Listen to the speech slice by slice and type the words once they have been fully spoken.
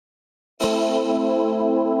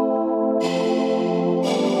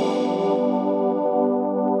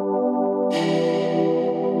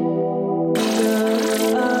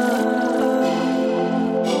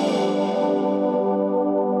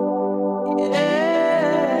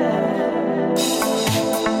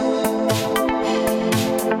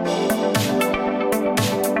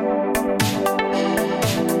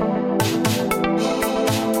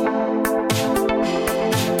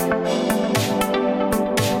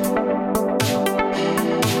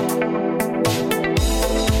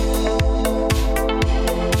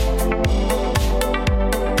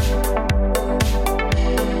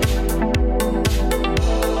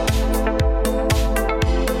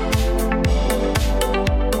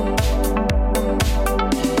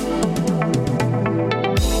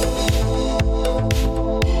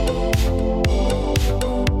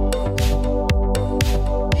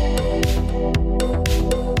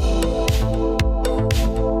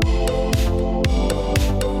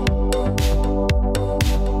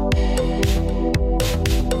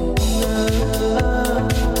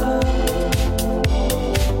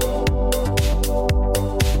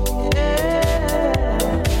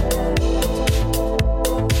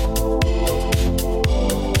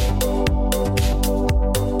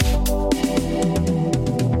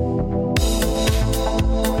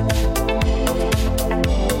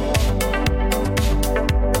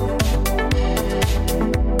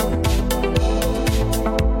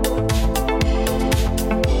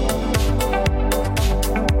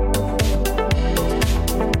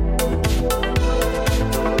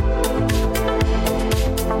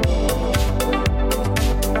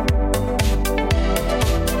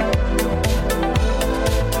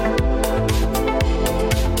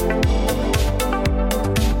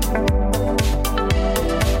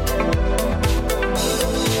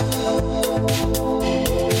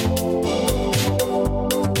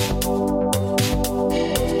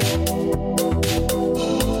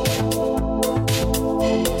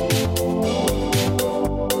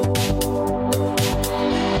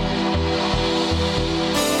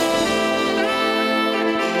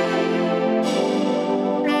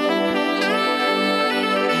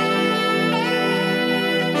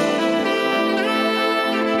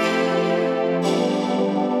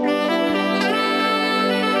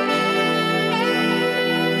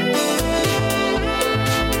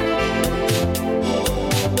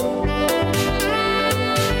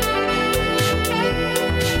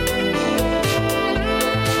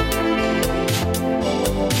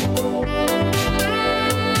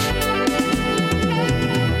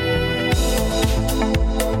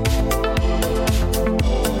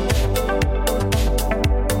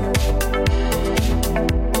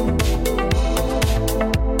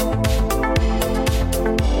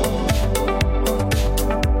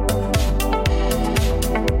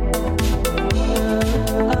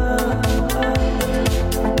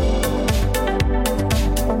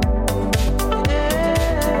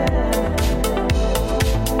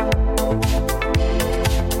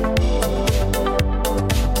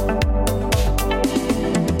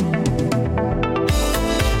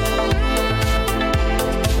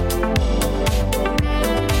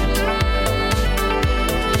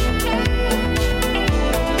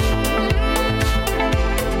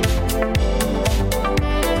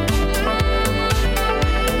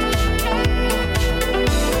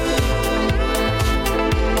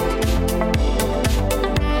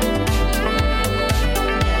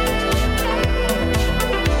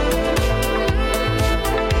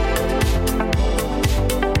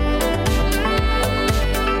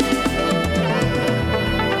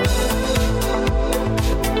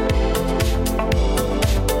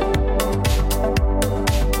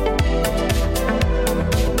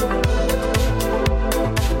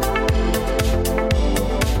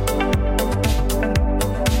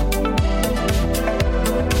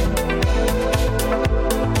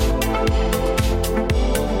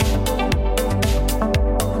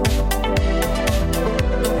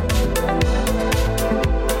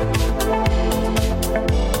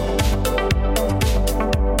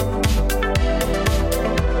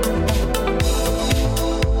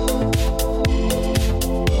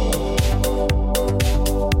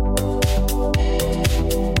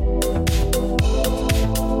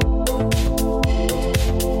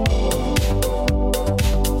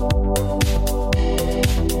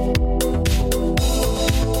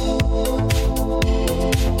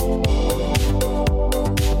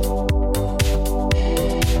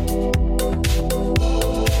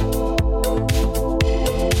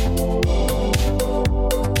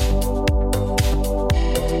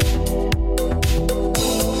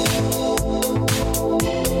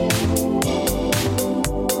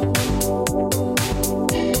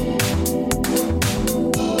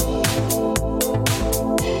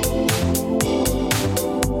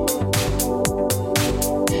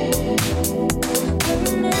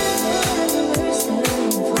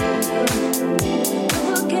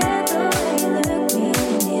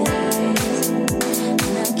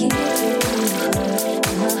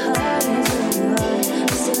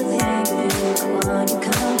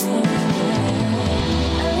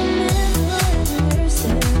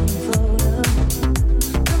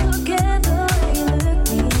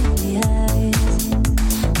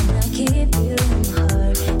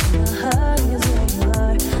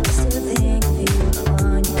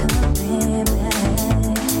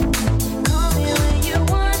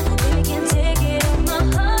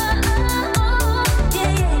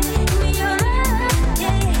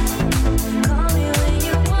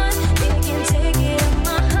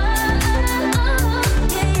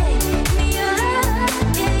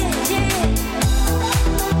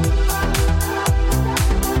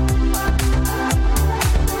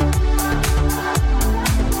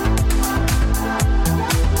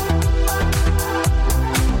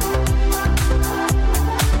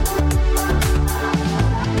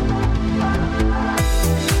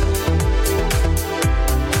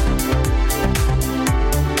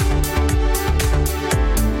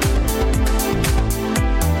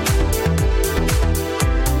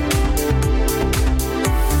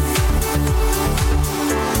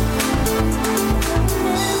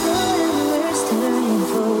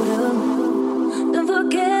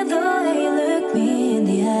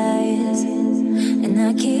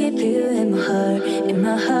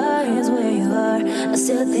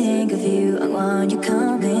think of you. I want you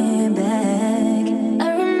coming back. I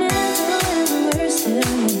remember when we were still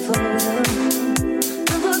in photos.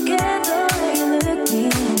 Don't forget the way you look me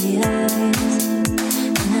in the eyes.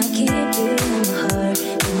 And I keep you in my heart.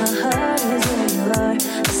 And my heart is where you are.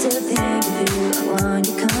 I still think of you. I want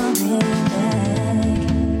you coming back.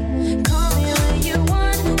 Call me when you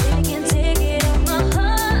want. Baby, can't take it off my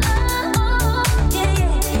heart. Yeah,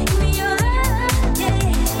 yeah. Give me your love. Yeah,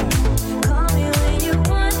 yeah. Call me when you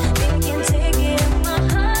want. Baby, can't take it off my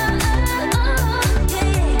heart. Yeah,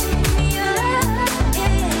 yeah. Give me your love.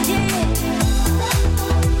 Yeah, yeah, yeah.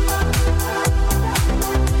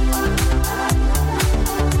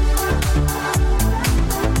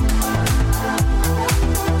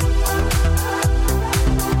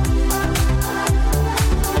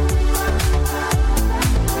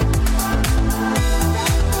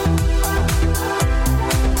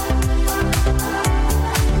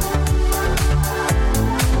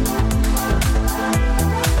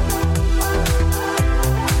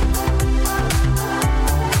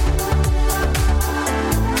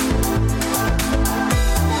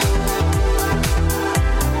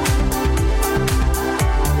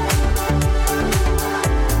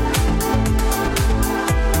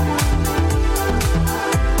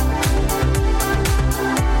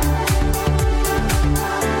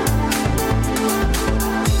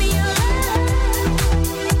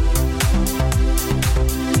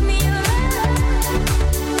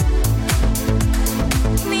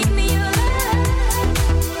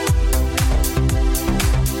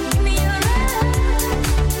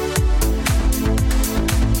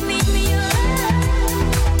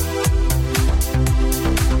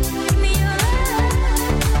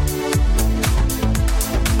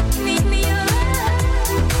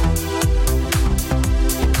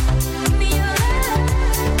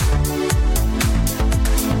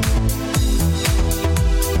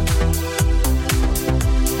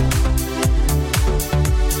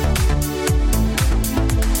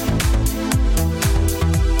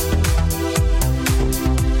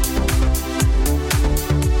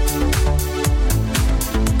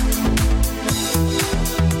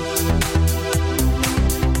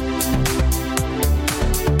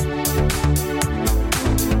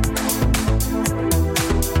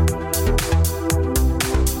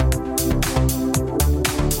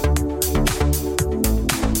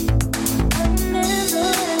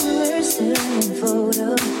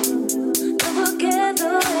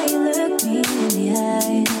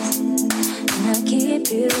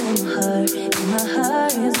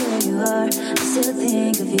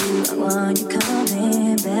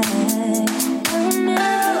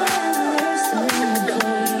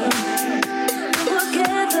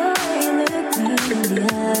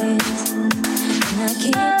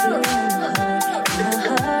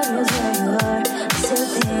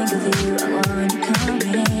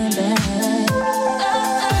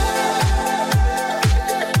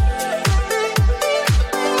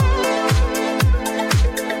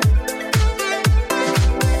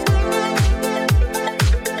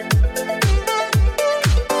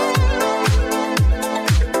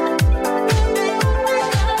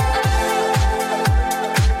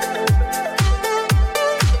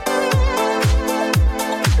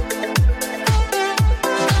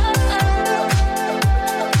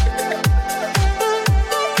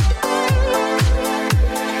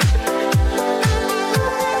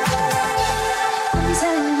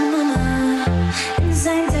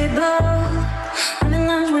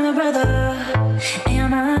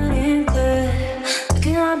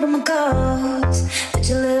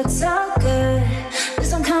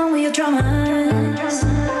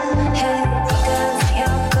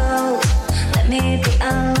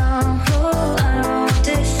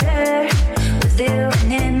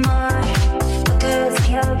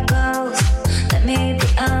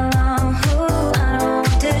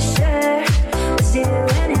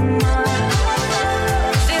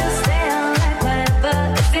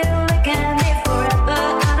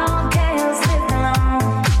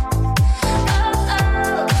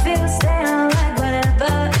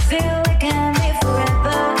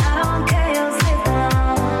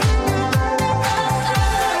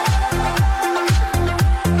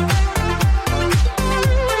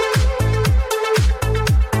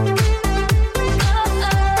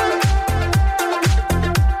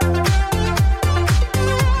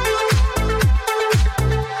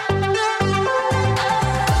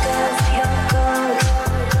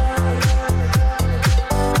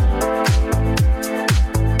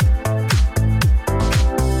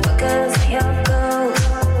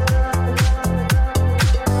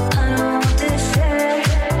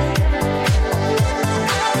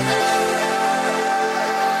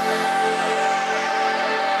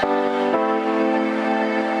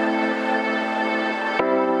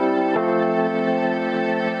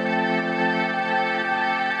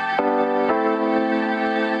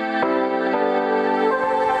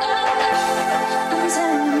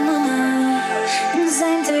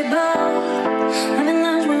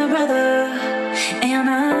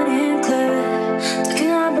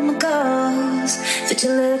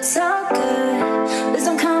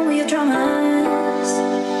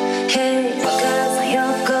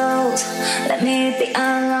 be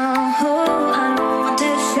alone. Oh, I don't want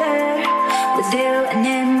to share with you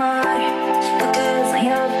anymore. Because of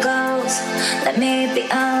your goals, let me be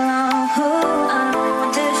alone. Oh, I don't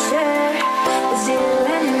want to share with you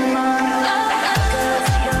anymore. Because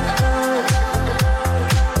of your goals,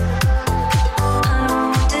 I don't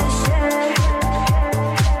want to share.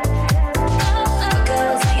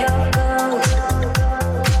 Because of your goals,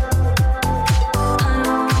 I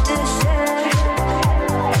don't want to share.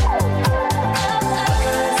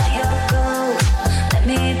 Because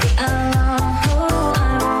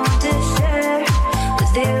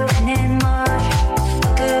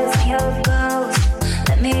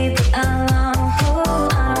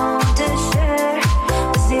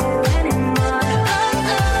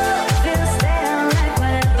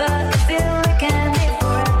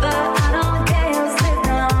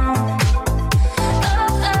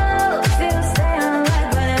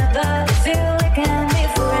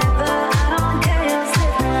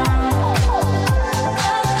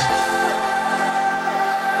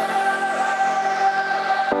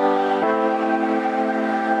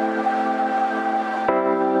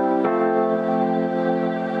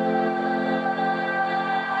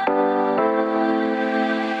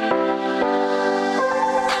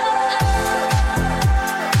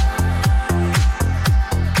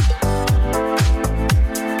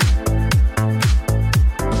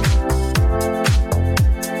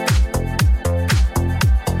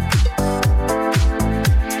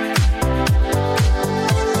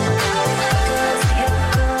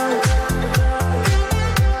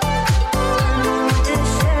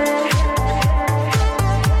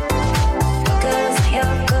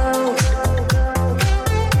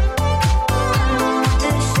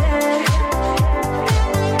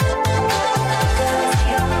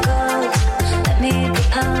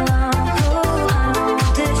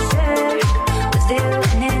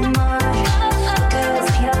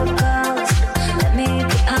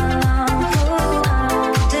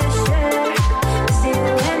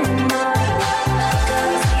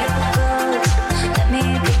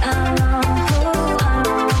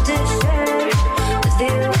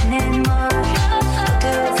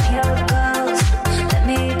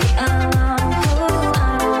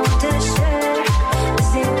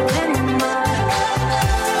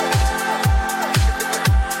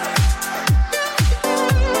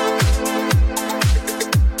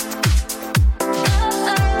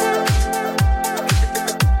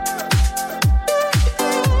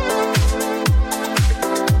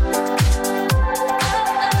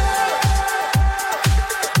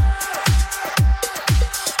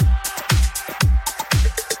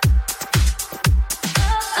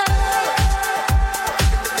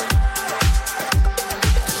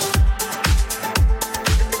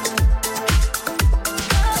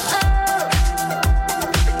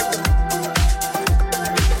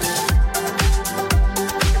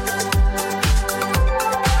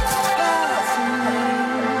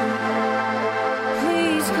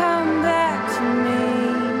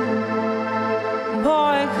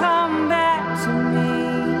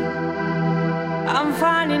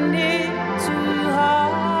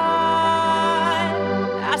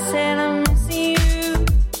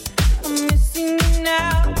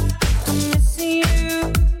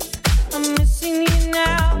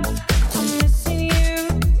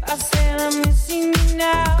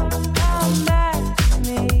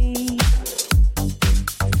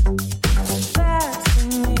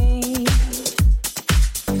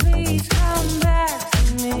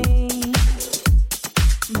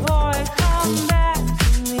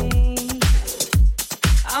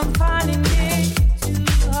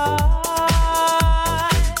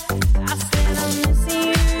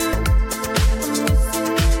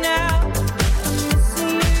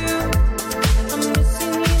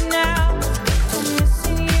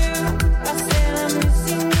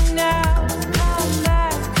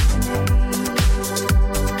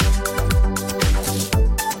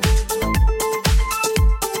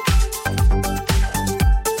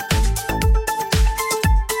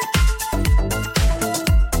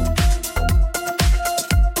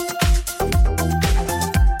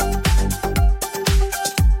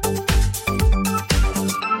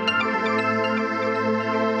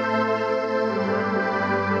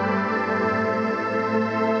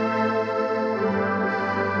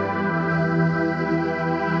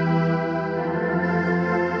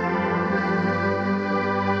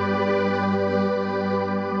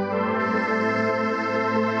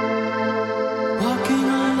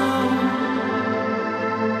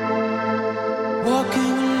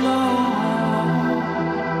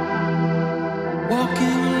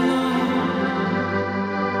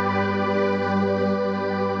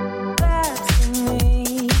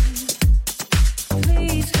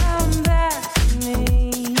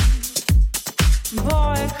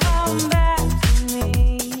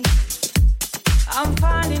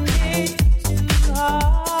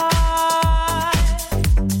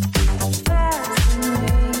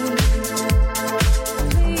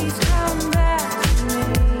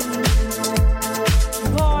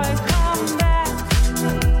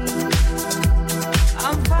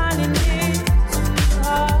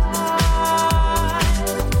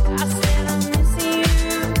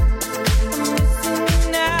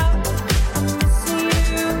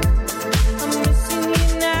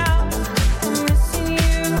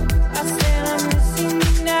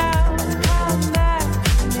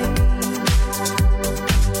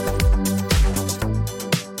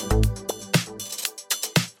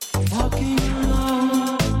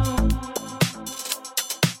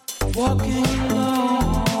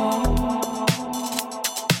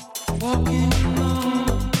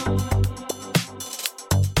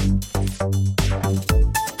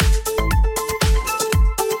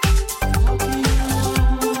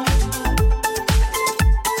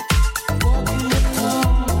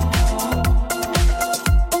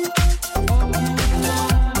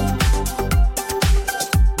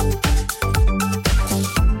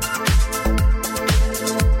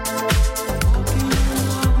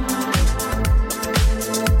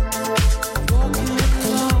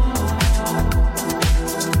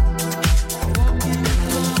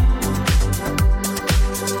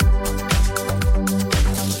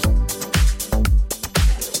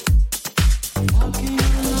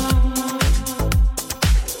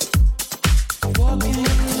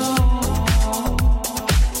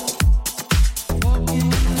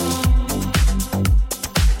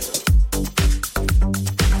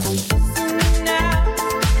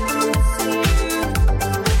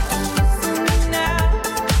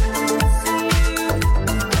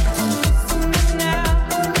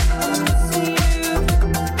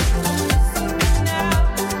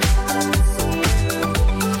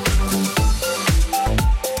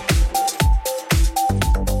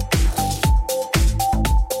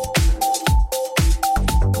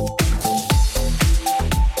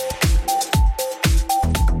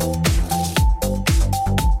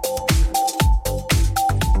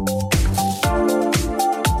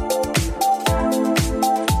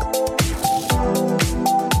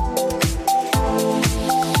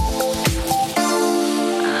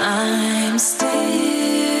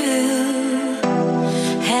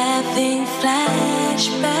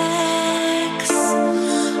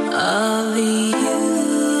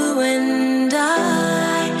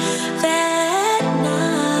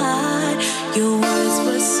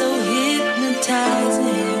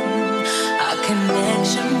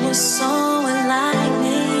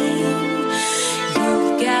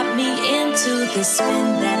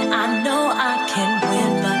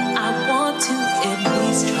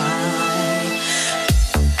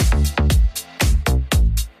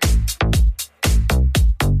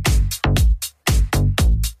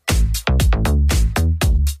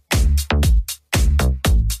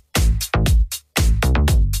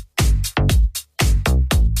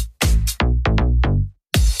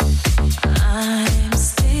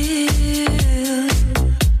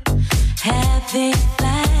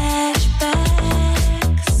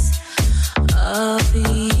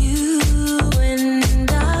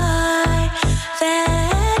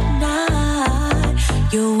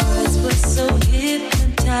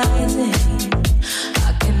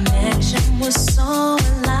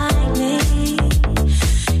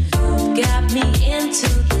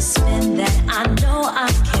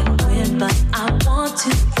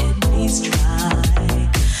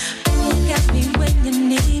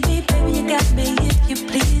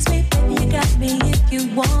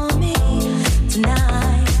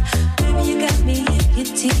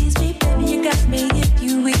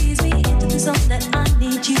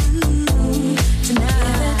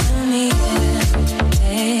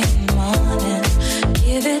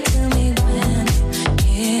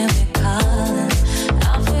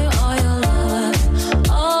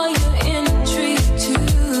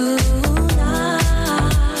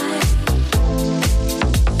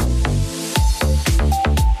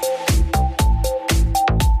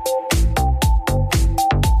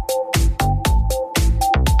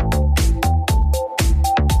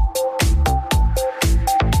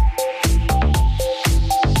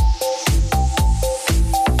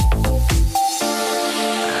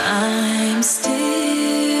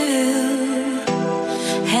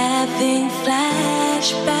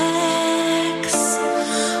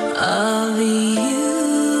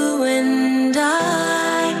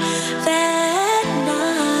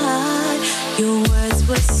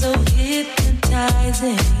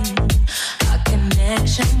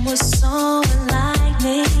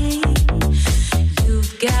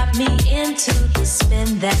into the space.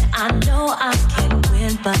 that I know I can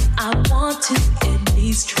win, but I want to at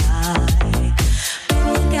least try.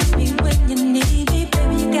 Baby, you got me when you need me.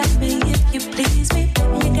 Baby, you got me if you please me.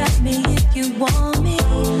 Baby, you got me if you want me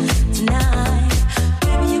tonight.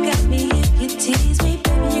 Baby, you got me if you tease me.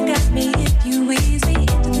 Baby, you got me if you ease me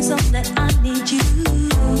into the zone that I need you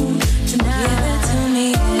tonight. Give it to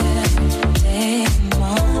me every day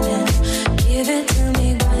morning. Give it to me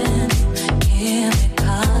when you hear me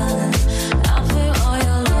calling. I'll feel all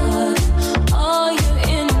your love, all your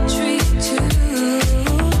intrigue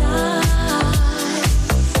tonight.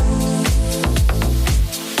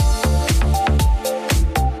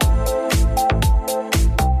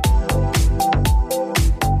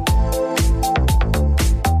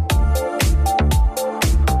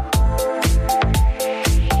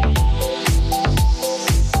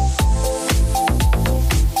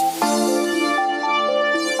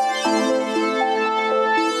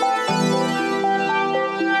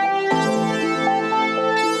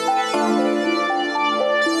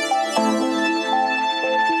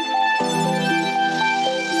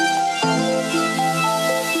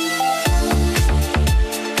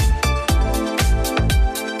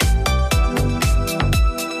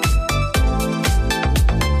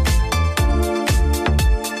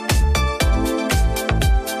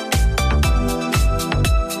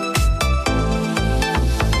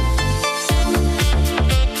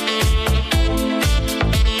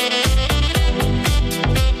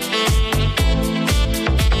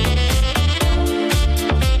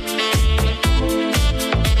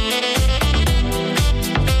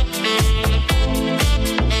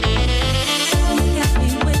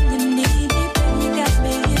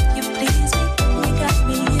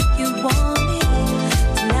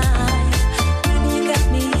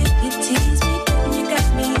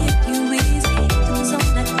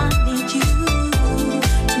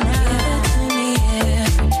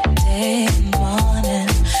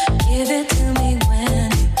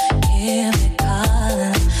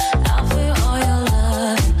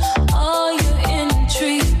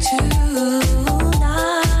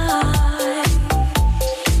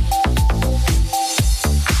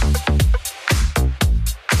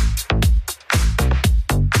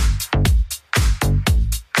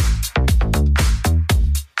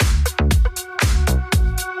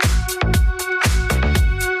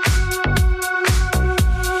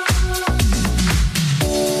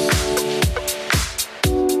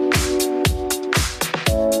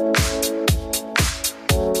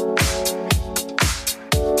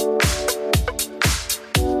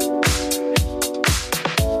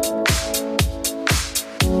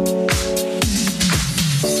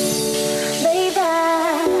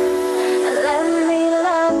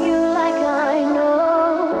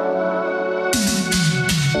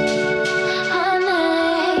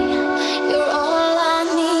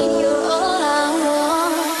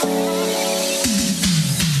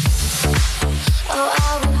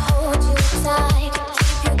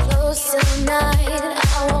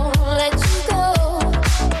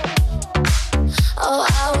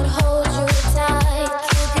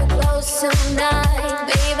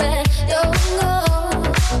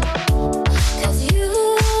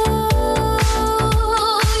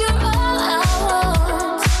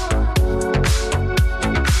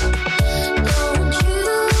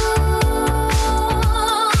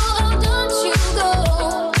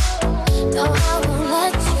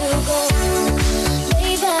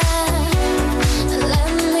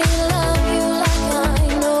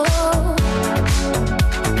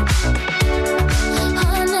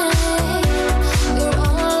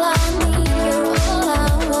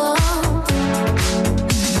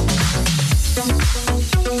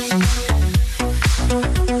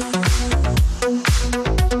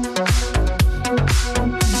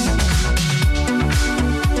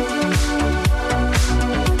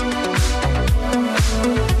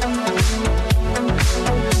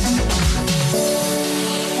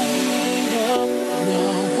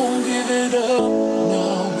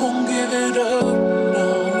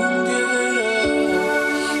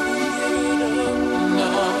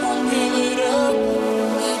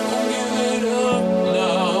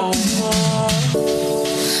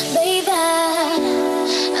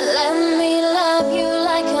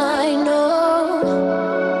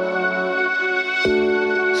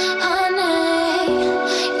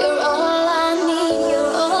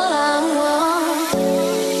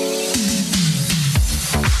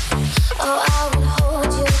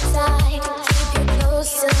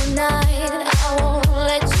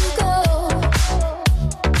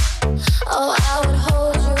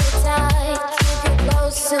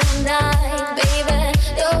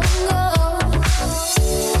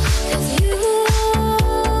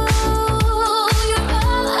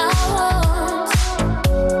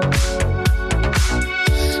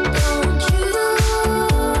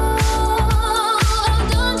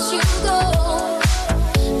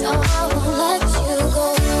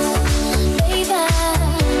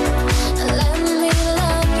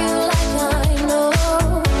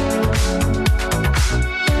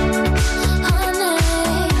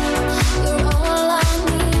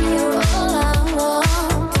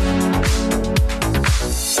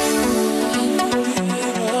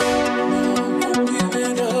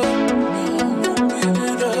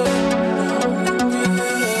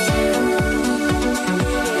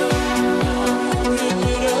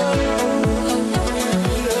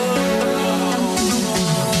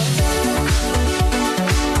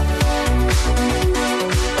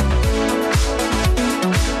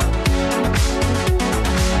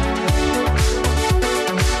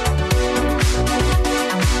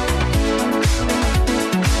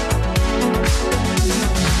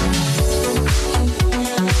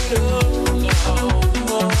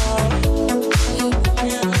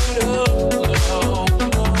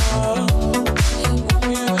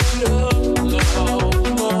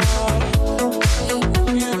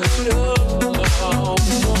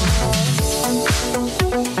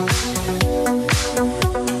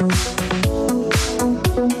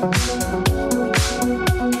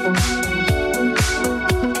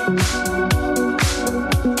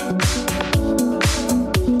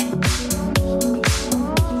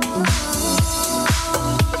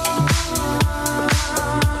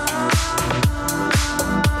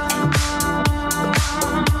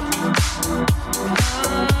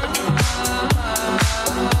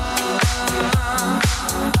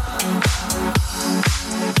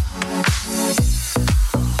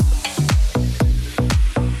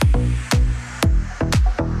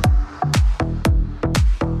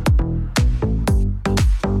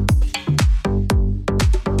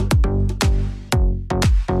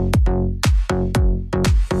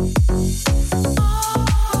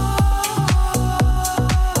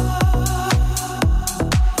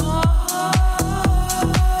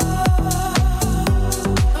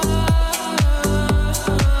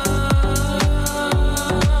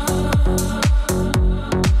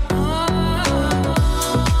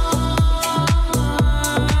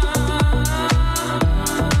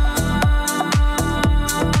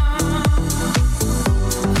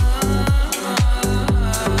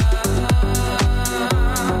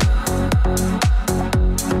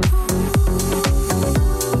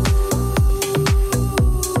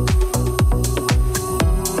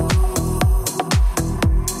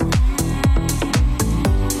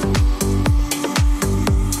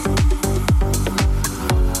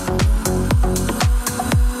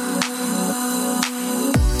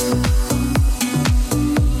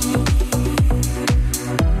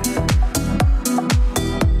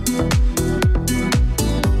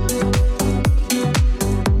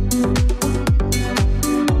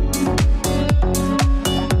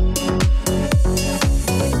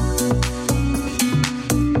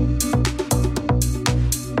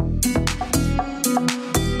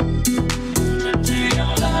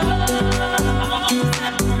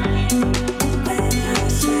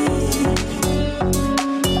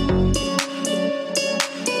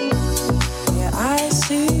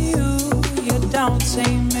 don't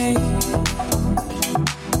see me.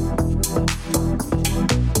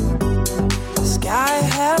 The sky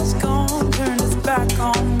has gone, turned its back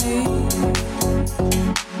on me.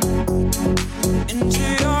 Into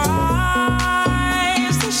your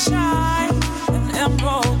eyes that shine an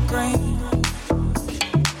emerald green,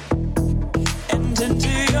 and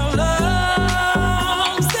into your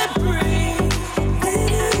lungs that breathe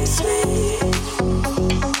bitter sweet.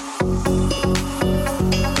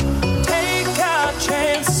 Take our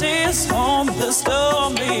chances on the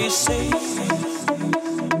stormy sea.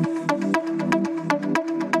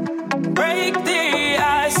 Break the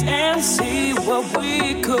ice and see what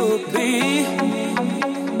we could be.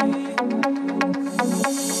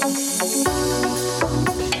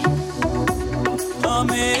 A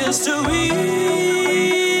mystery.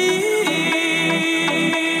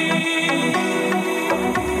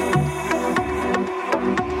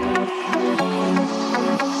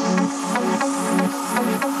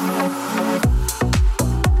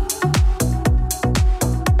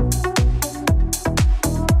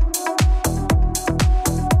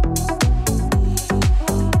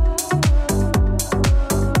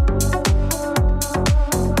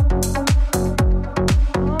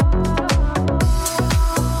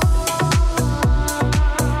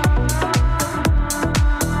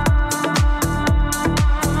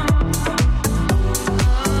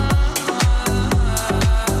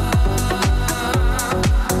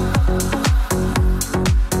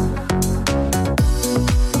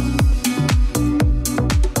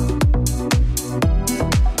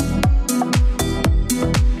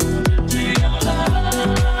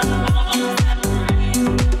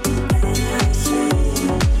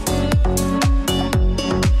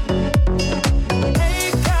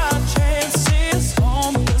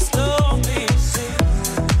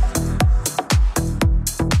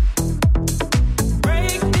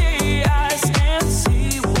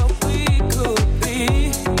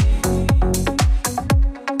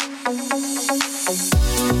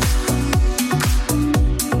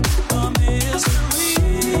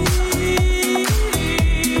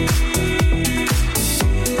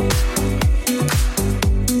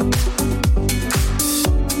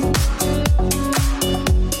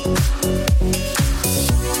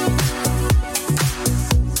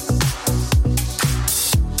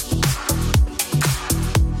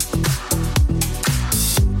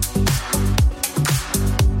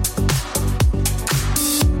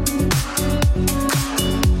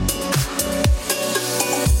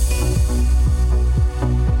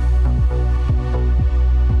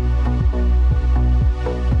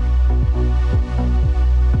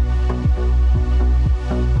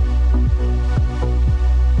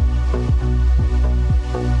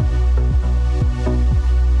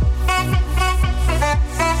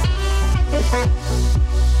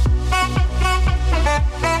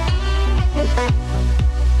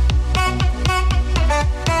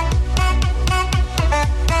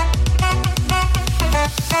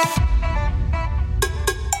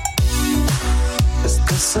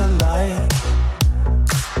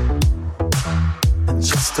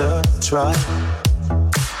 Try to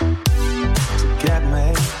get me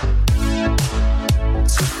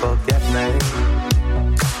to forget me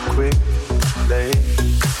quickly.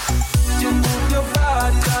 You move your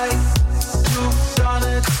body like you've done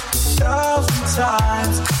it 1,000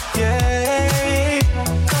 times, yeah.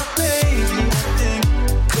 But baby, I think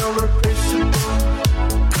you're appreciable.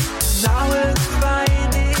 Now we're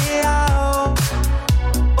finding out.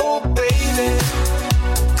 Oh baby,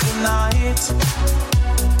 tonight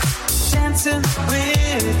dancing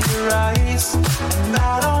with your eyes, and I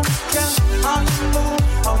don't care how you move,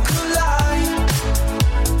 how you lie.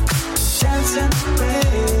 Dancing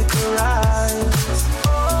with your eyes,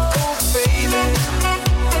 oh baby.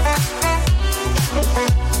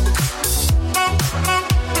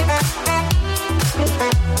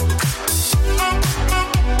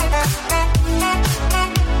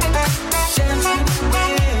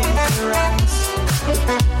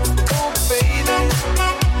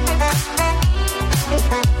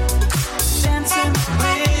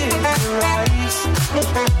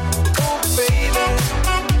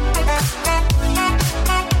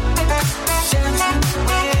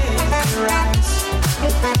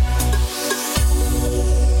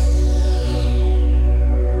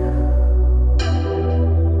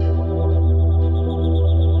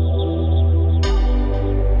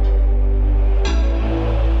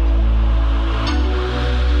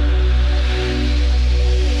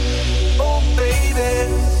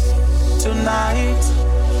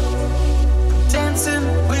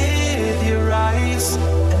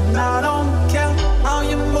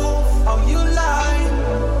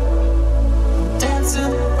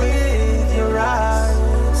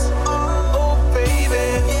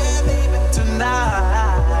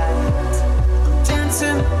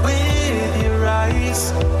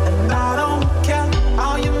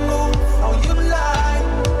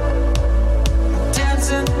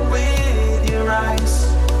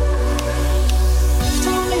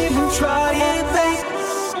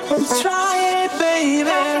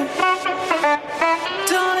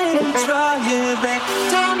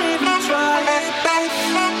 Don't even try it,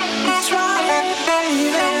 baby. Try it,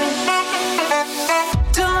 baby.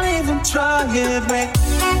 Don't even try it, baby.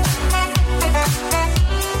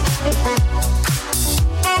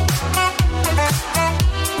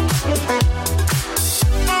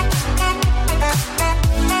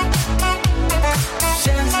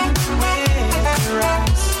 Dancing with your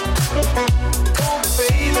eyes, oh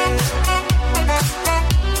baby.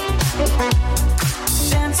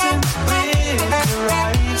 Dancing with your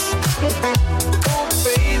eyes, oh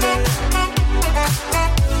baby.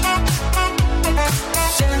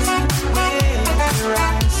 Dancing with your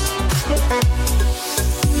eyes.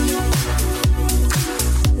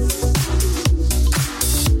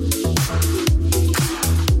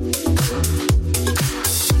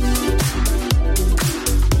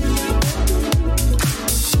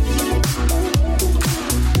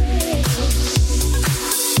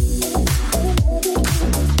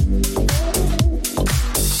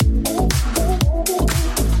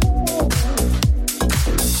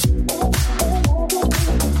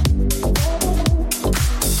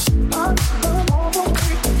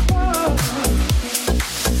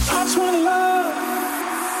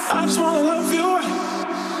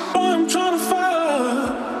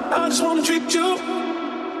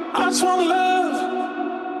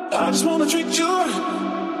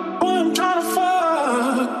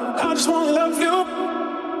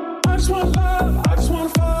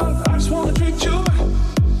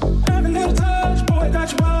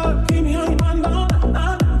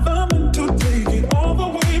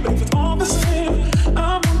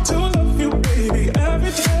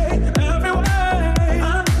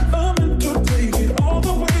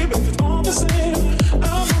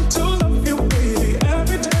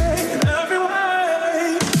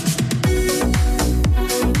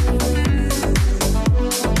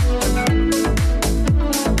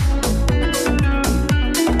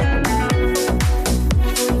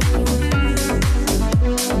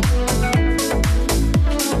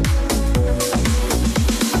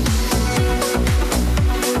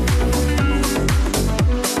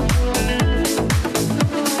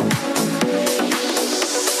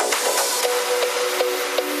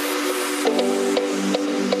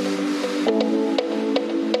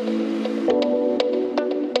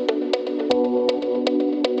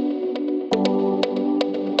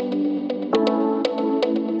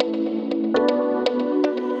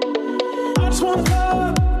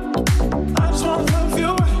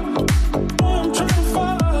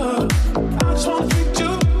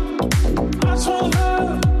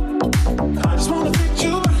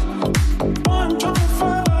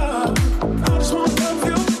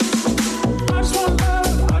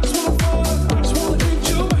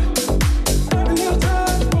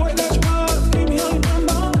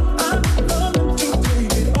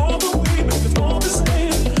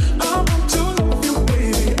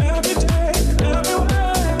 Everywhere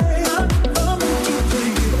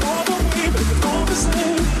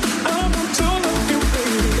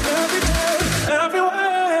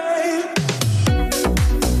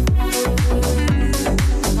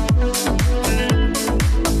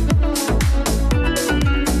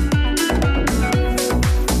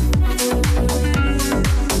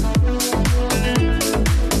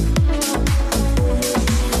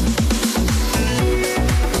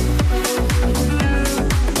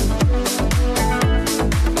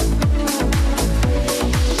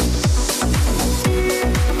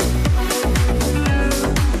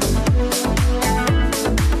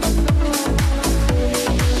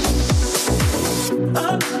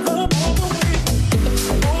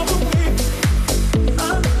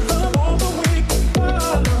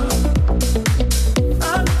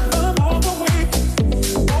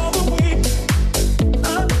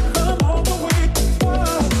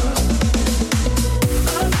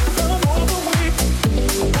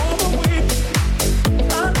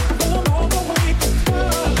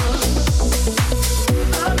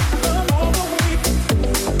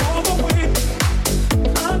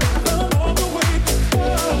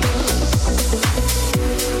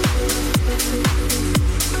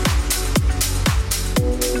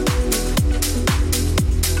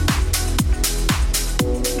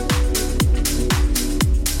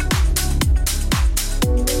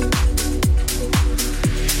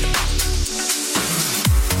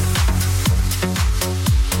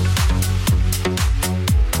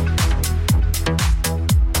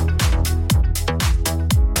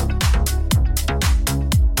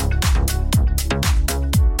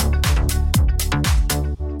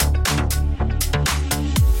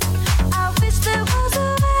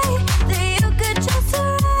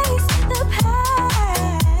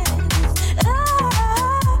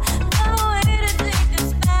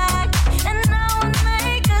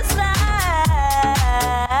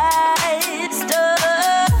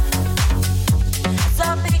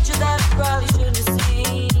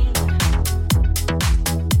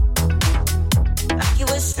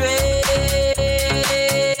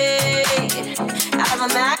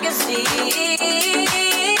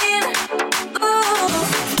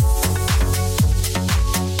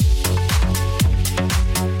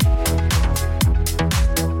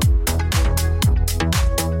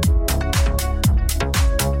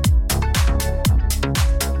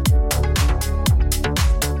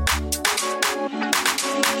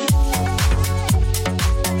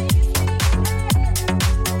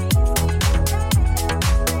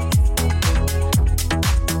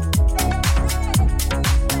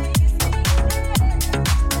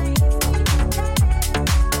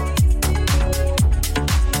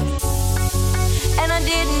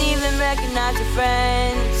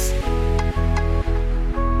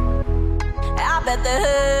bet the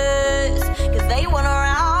hers, 'cause they weren't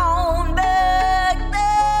around back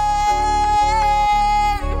then.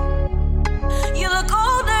 You look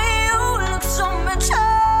older, you look so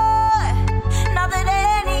mature. Not that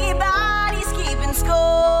anybody's keeping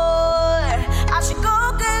score. I should go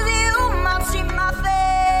 'cause you might see my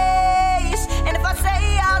face. And if I say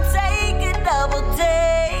I'll take a double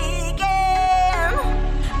take, and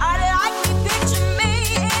I'd like to picture me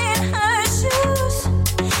in her shoes.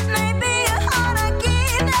 Maybe a heart I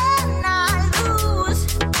give and I lose.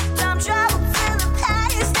 Time travel to the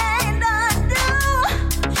past and undo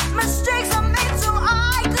mistakes I made so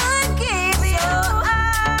I could keep you.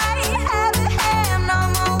 I have a hand on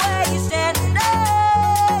my waist and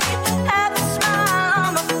I have a smile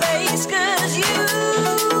on my face, 'cause you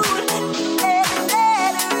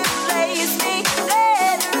let her replace me,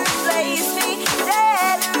 let her replace me,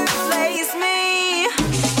 let her replace me.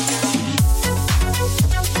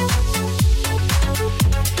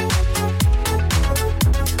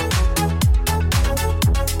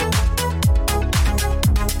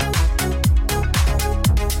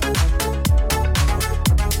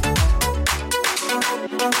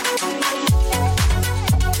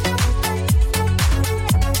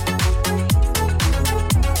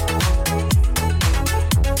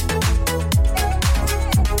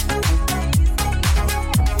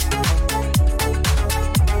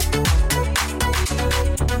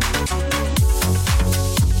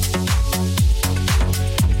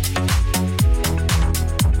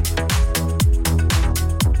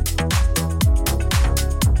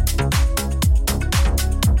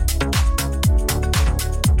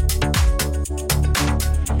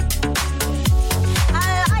 I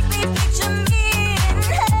like me picture me in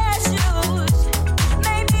her shoes.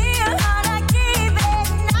 Maybe a heart I give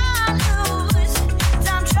and I lose.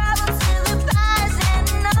 Time travel to the past and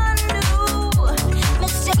undo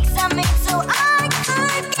mistakes I made so I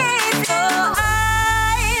could keep you.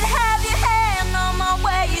 I'd have your hand on my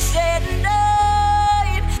waist and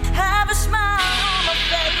I'd have a smile on my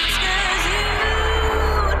face, 'cause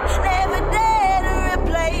you'd never dare to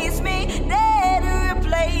replace me, dare to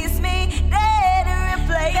replace me, dare to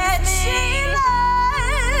replace me. That she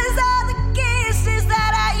loves all the kisses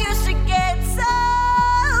that I used to get,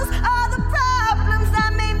 solves all the problems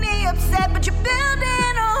that made me upset. But you're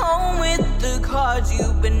building a home with the cards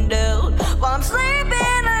you've been dealt, while I'm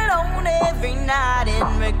sleeping alone every night in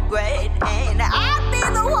regret. And I'd be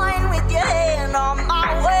the one with your hand on my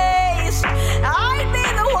waist, I'd be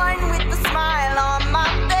the one with the smile on my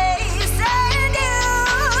face. And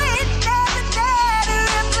you'd never dare to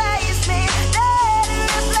replace me, dare to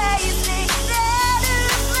replace me, dare to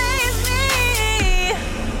replace me.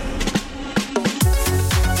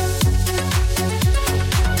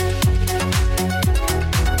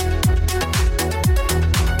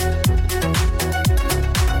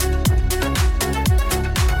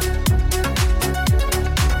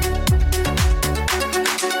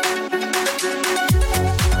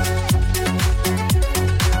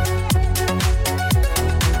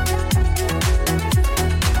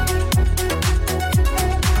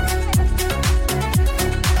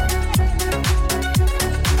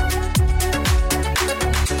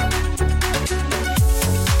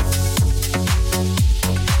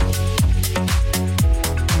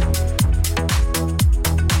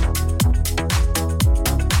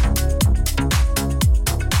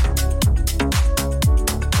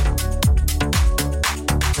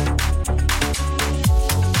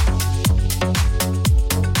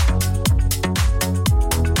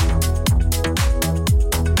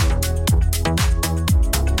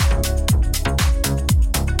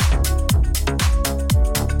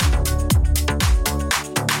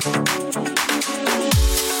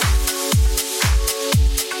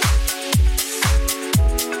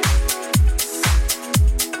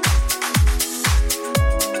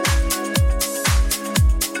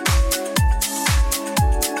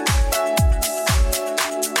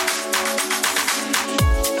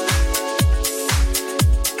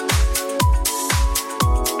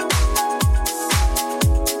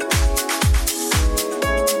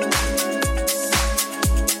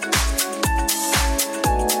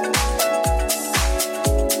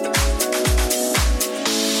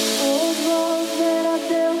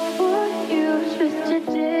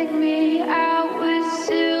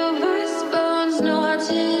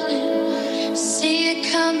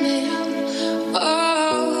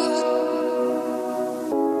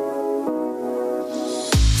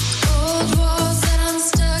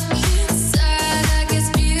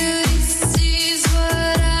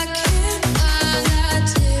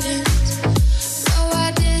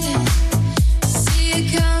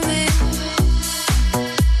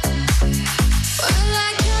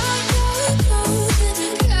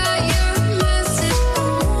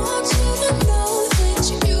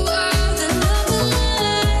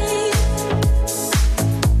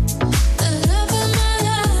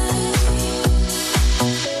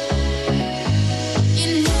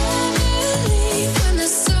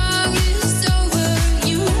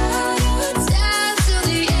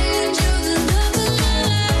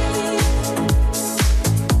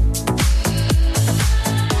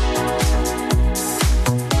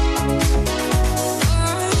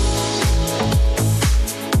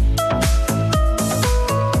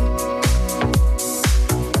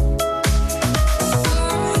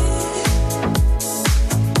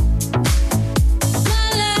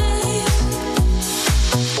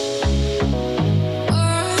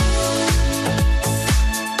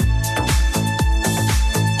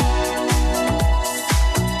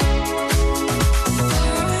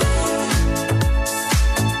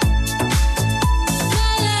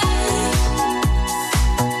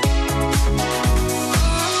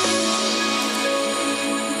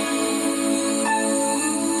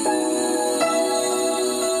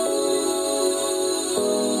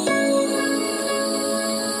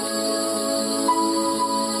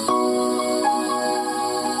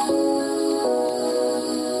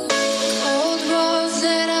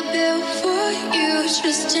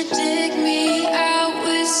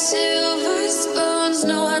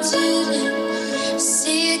 didn't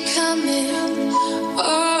see it coming.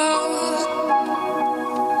 Oh.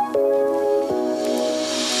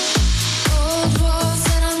 Old walls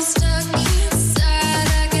that I'm stuck inside.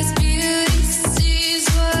 I guess beauty sees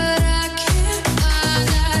what I can't find.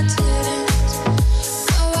 I didn't,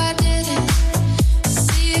 no, I didn't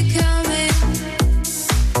see it coming.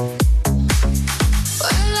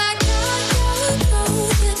 Well, I got your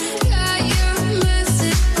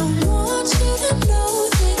message. I want you to know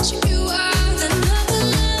that you are the love of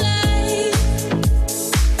my life.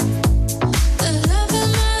 The love of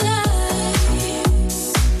my life.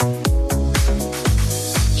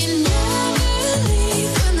 You never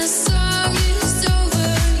leave when the song is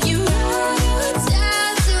over. You ride your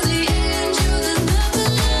time till the end. You're the love of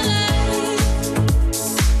my life.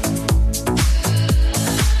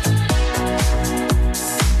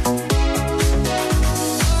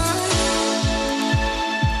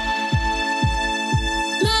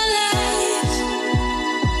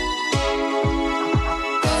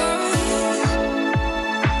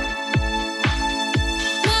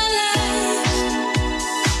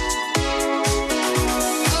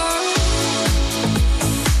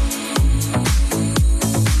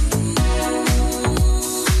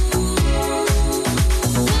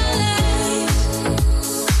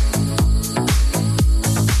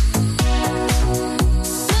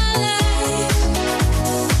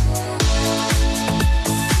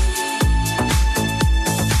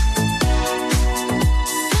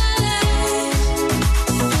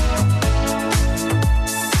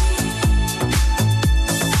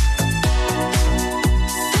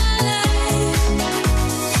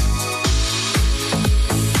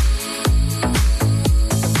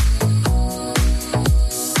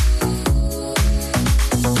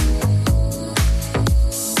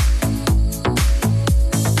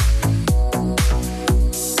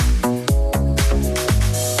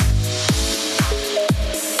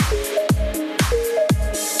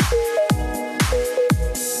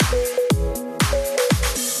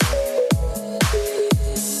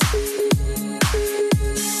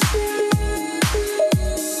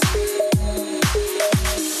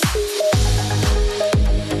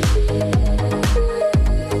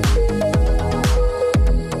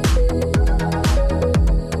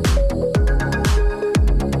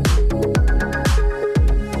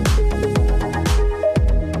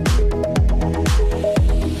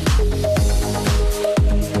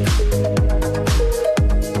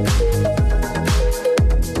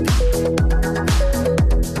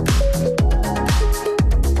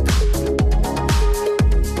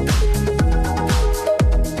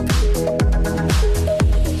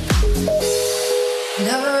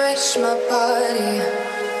 Nourish my body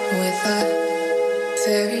with a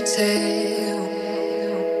fairy tale.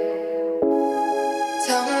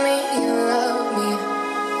 Tell me you love me.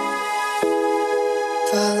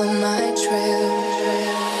 Follow my trail.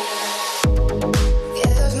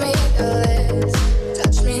 Give me a lift.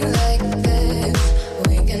 Touch me like this.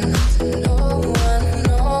 Waking up to no one,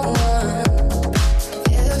 no one.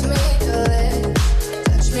 Give me a lift.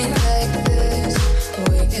 Touch me like this.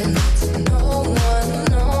 Waking up to no one,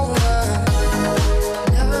 no one.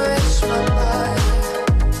 Never reach my body with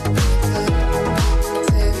a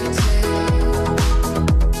fairy tale.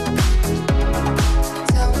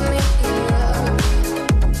 Tell me you love me.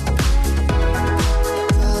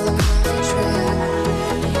 Follow my trail.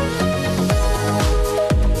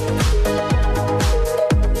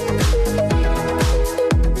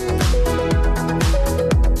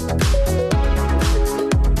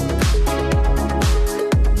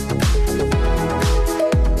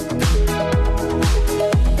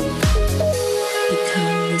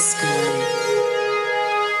 Become the sky.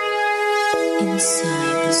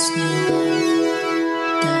 Inside this new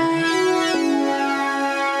love, die.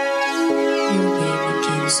 Your way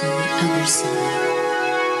begins on the other side.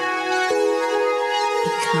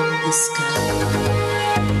 Become the sky.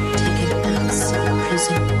 Take an outside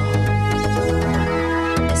prison wall.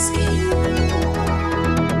 Escape.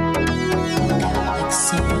 Look out like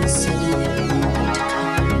someone suddenly wanting to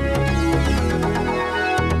cover you. Do it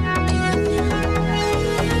now.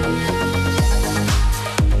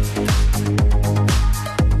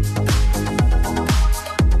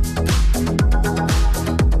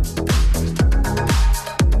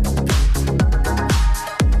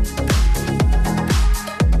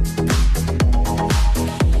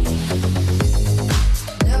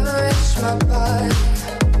 Never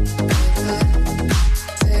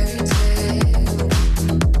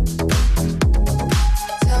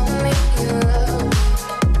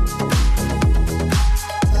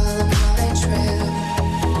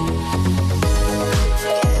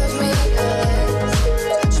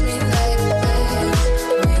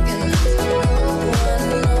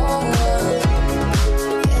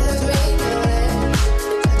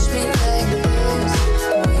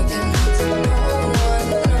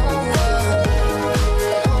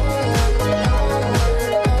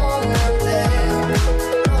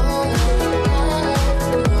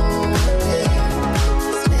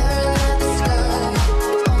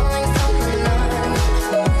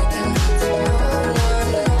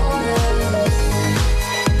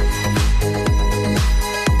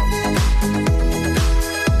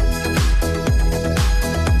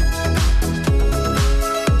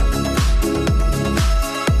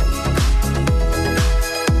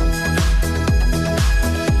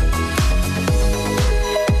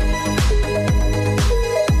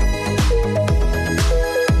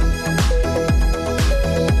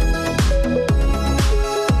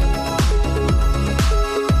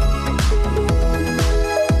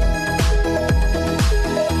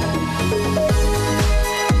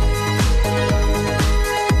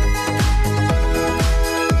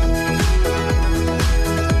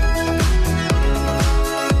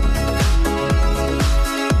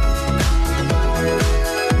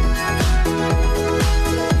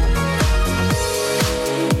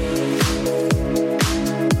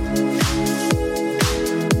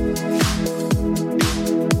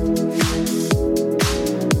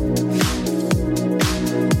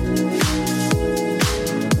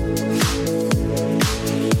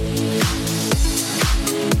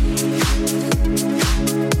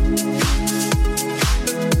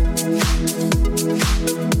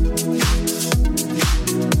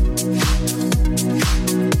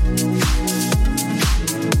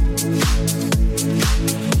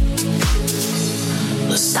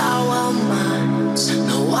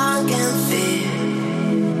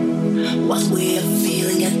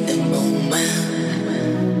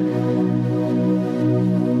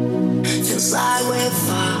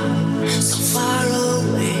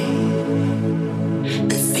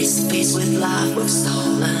with life we've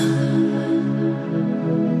stolen.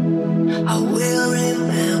 I will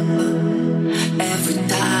remember every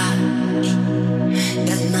touch.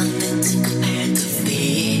 There's nothing to compare to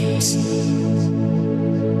this.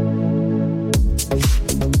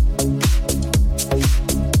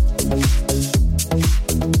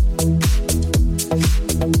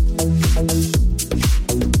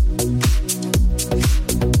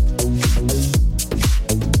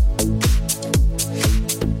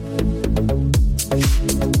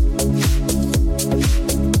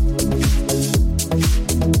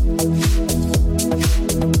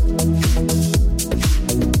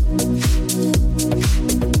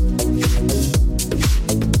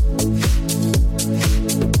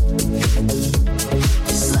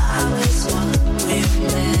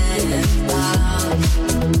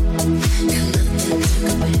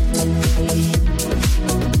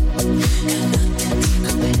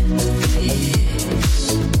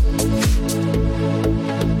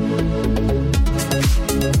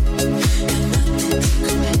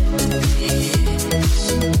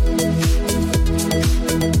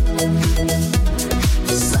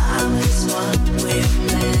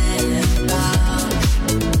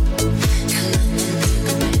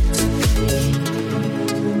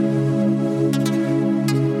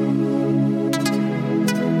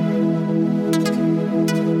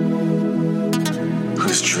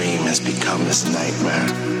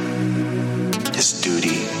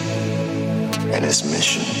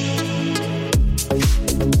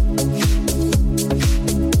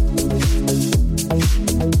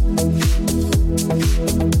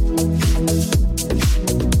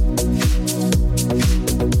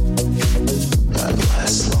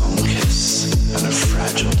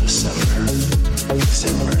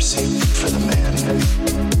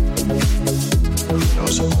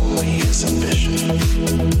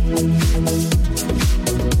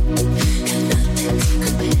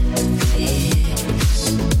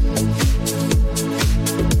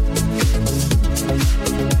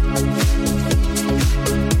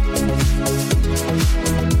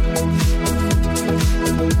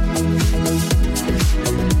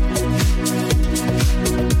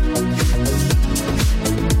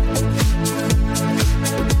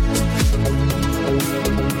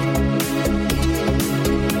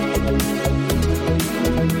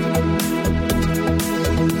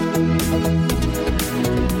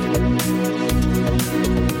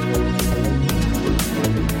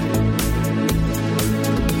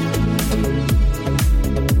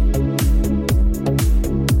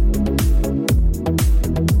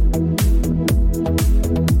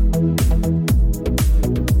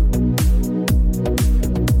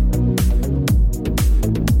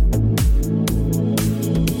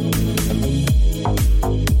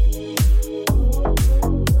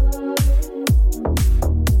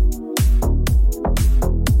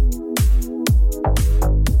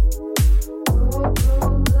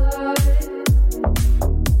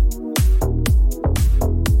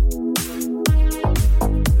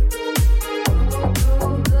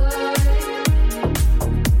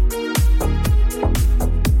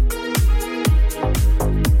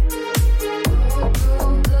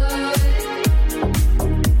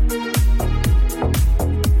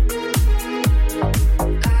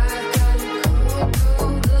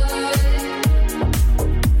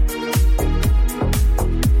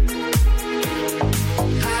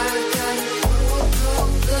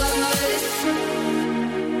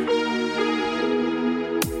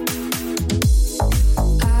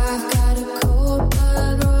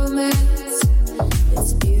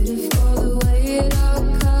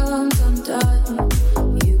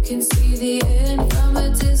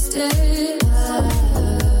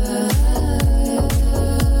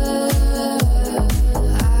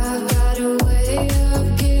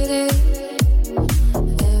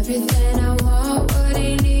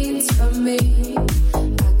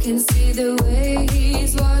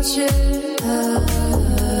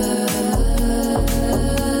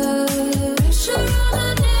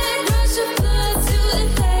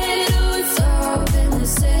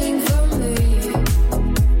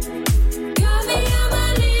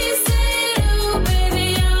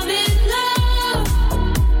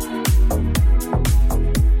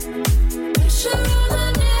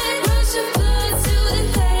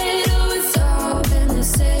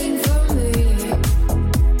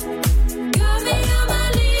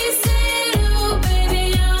 Baby,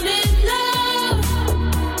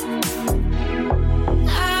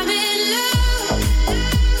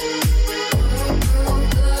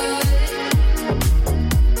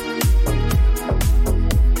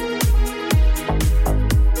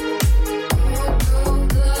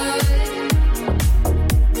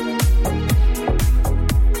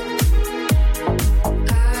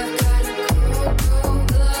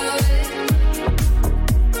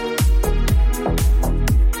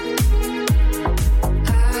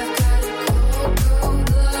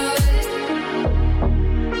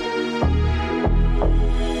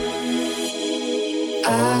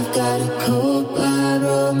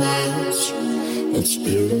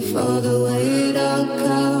 beautiful the way it all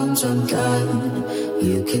comes undone.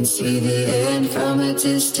 You can see the end from a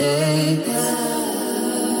distance.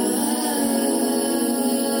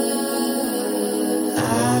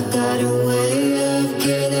 I got a way of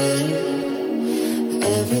getting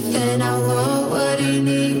everything I want, what he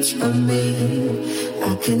needs from me.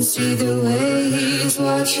 I can see the way he's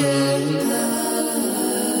watching.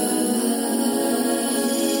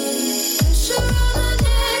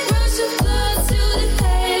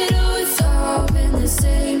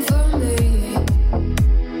 Same for me.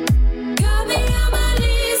 Got me on my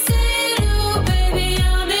knees saying, oh baby,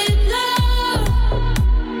 I'm in love.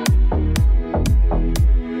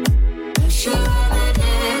 Pressure on the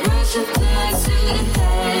neck, rush of blood to the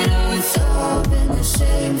head. Oh, it's all been the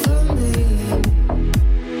same for me.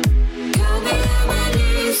 Got me on my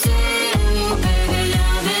knees saying, oh baby.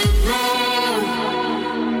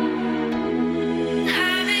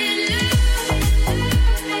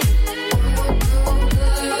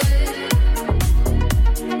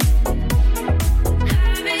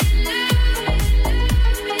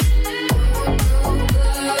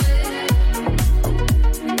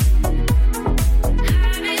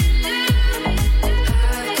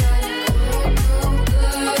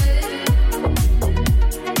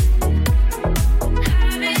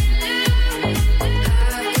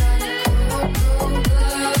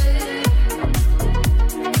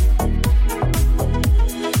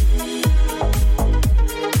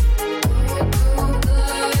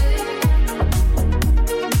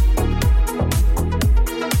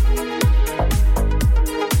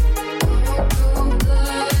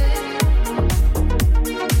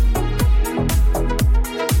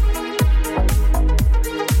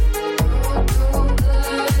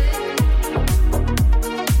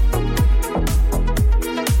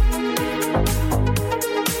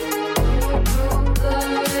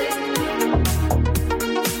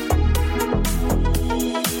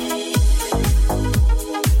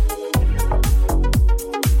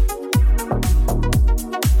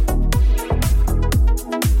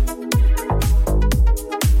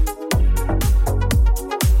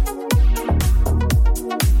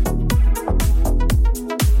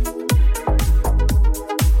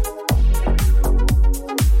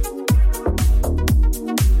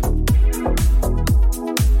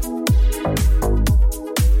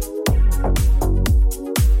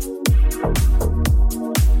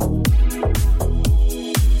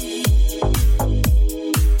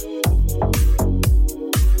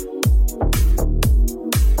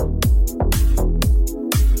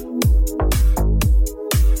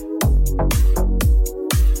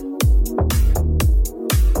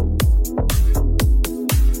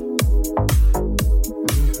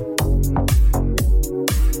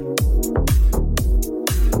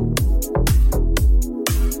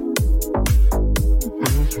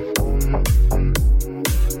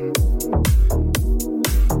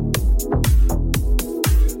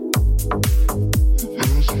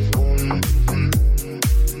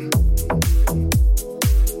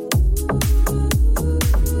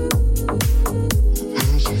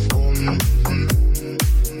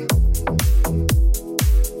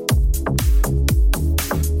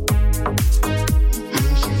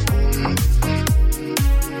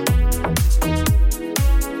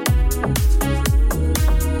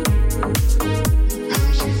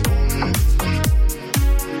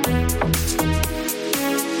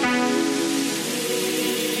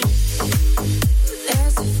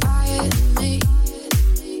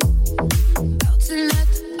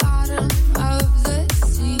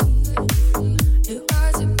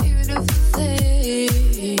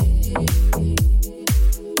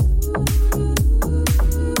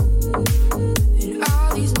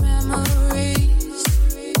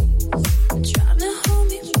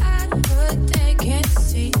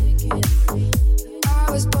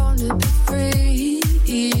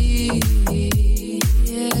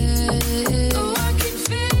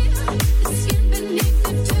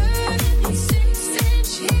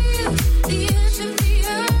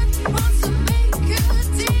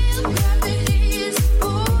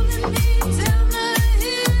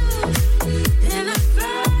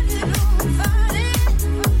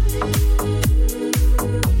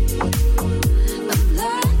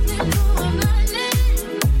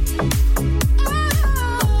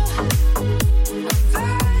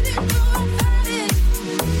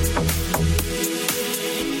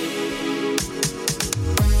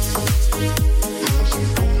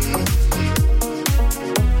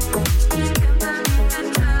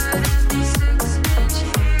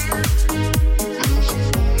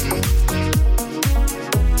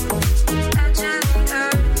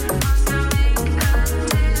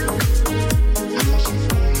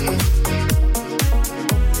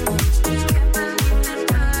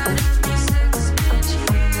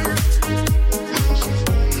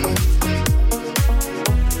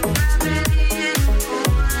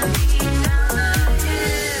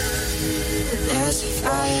 There's a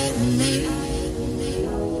fire in me,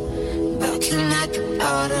 baking at the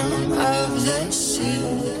bottom of the sea.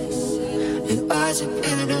 It was a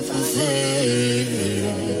beautiful thing.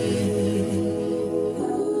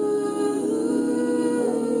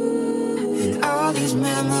 And all these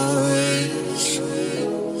memories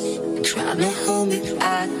trying to hold me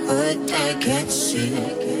back, but they can't see.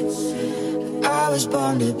 I was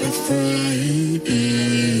born to be free.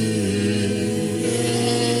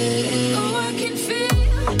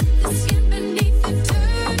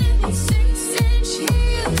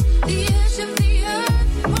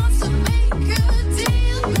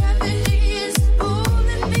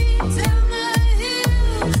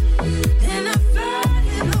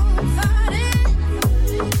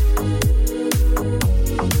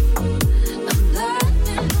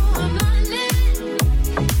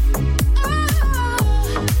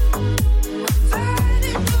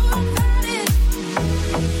 Fighting,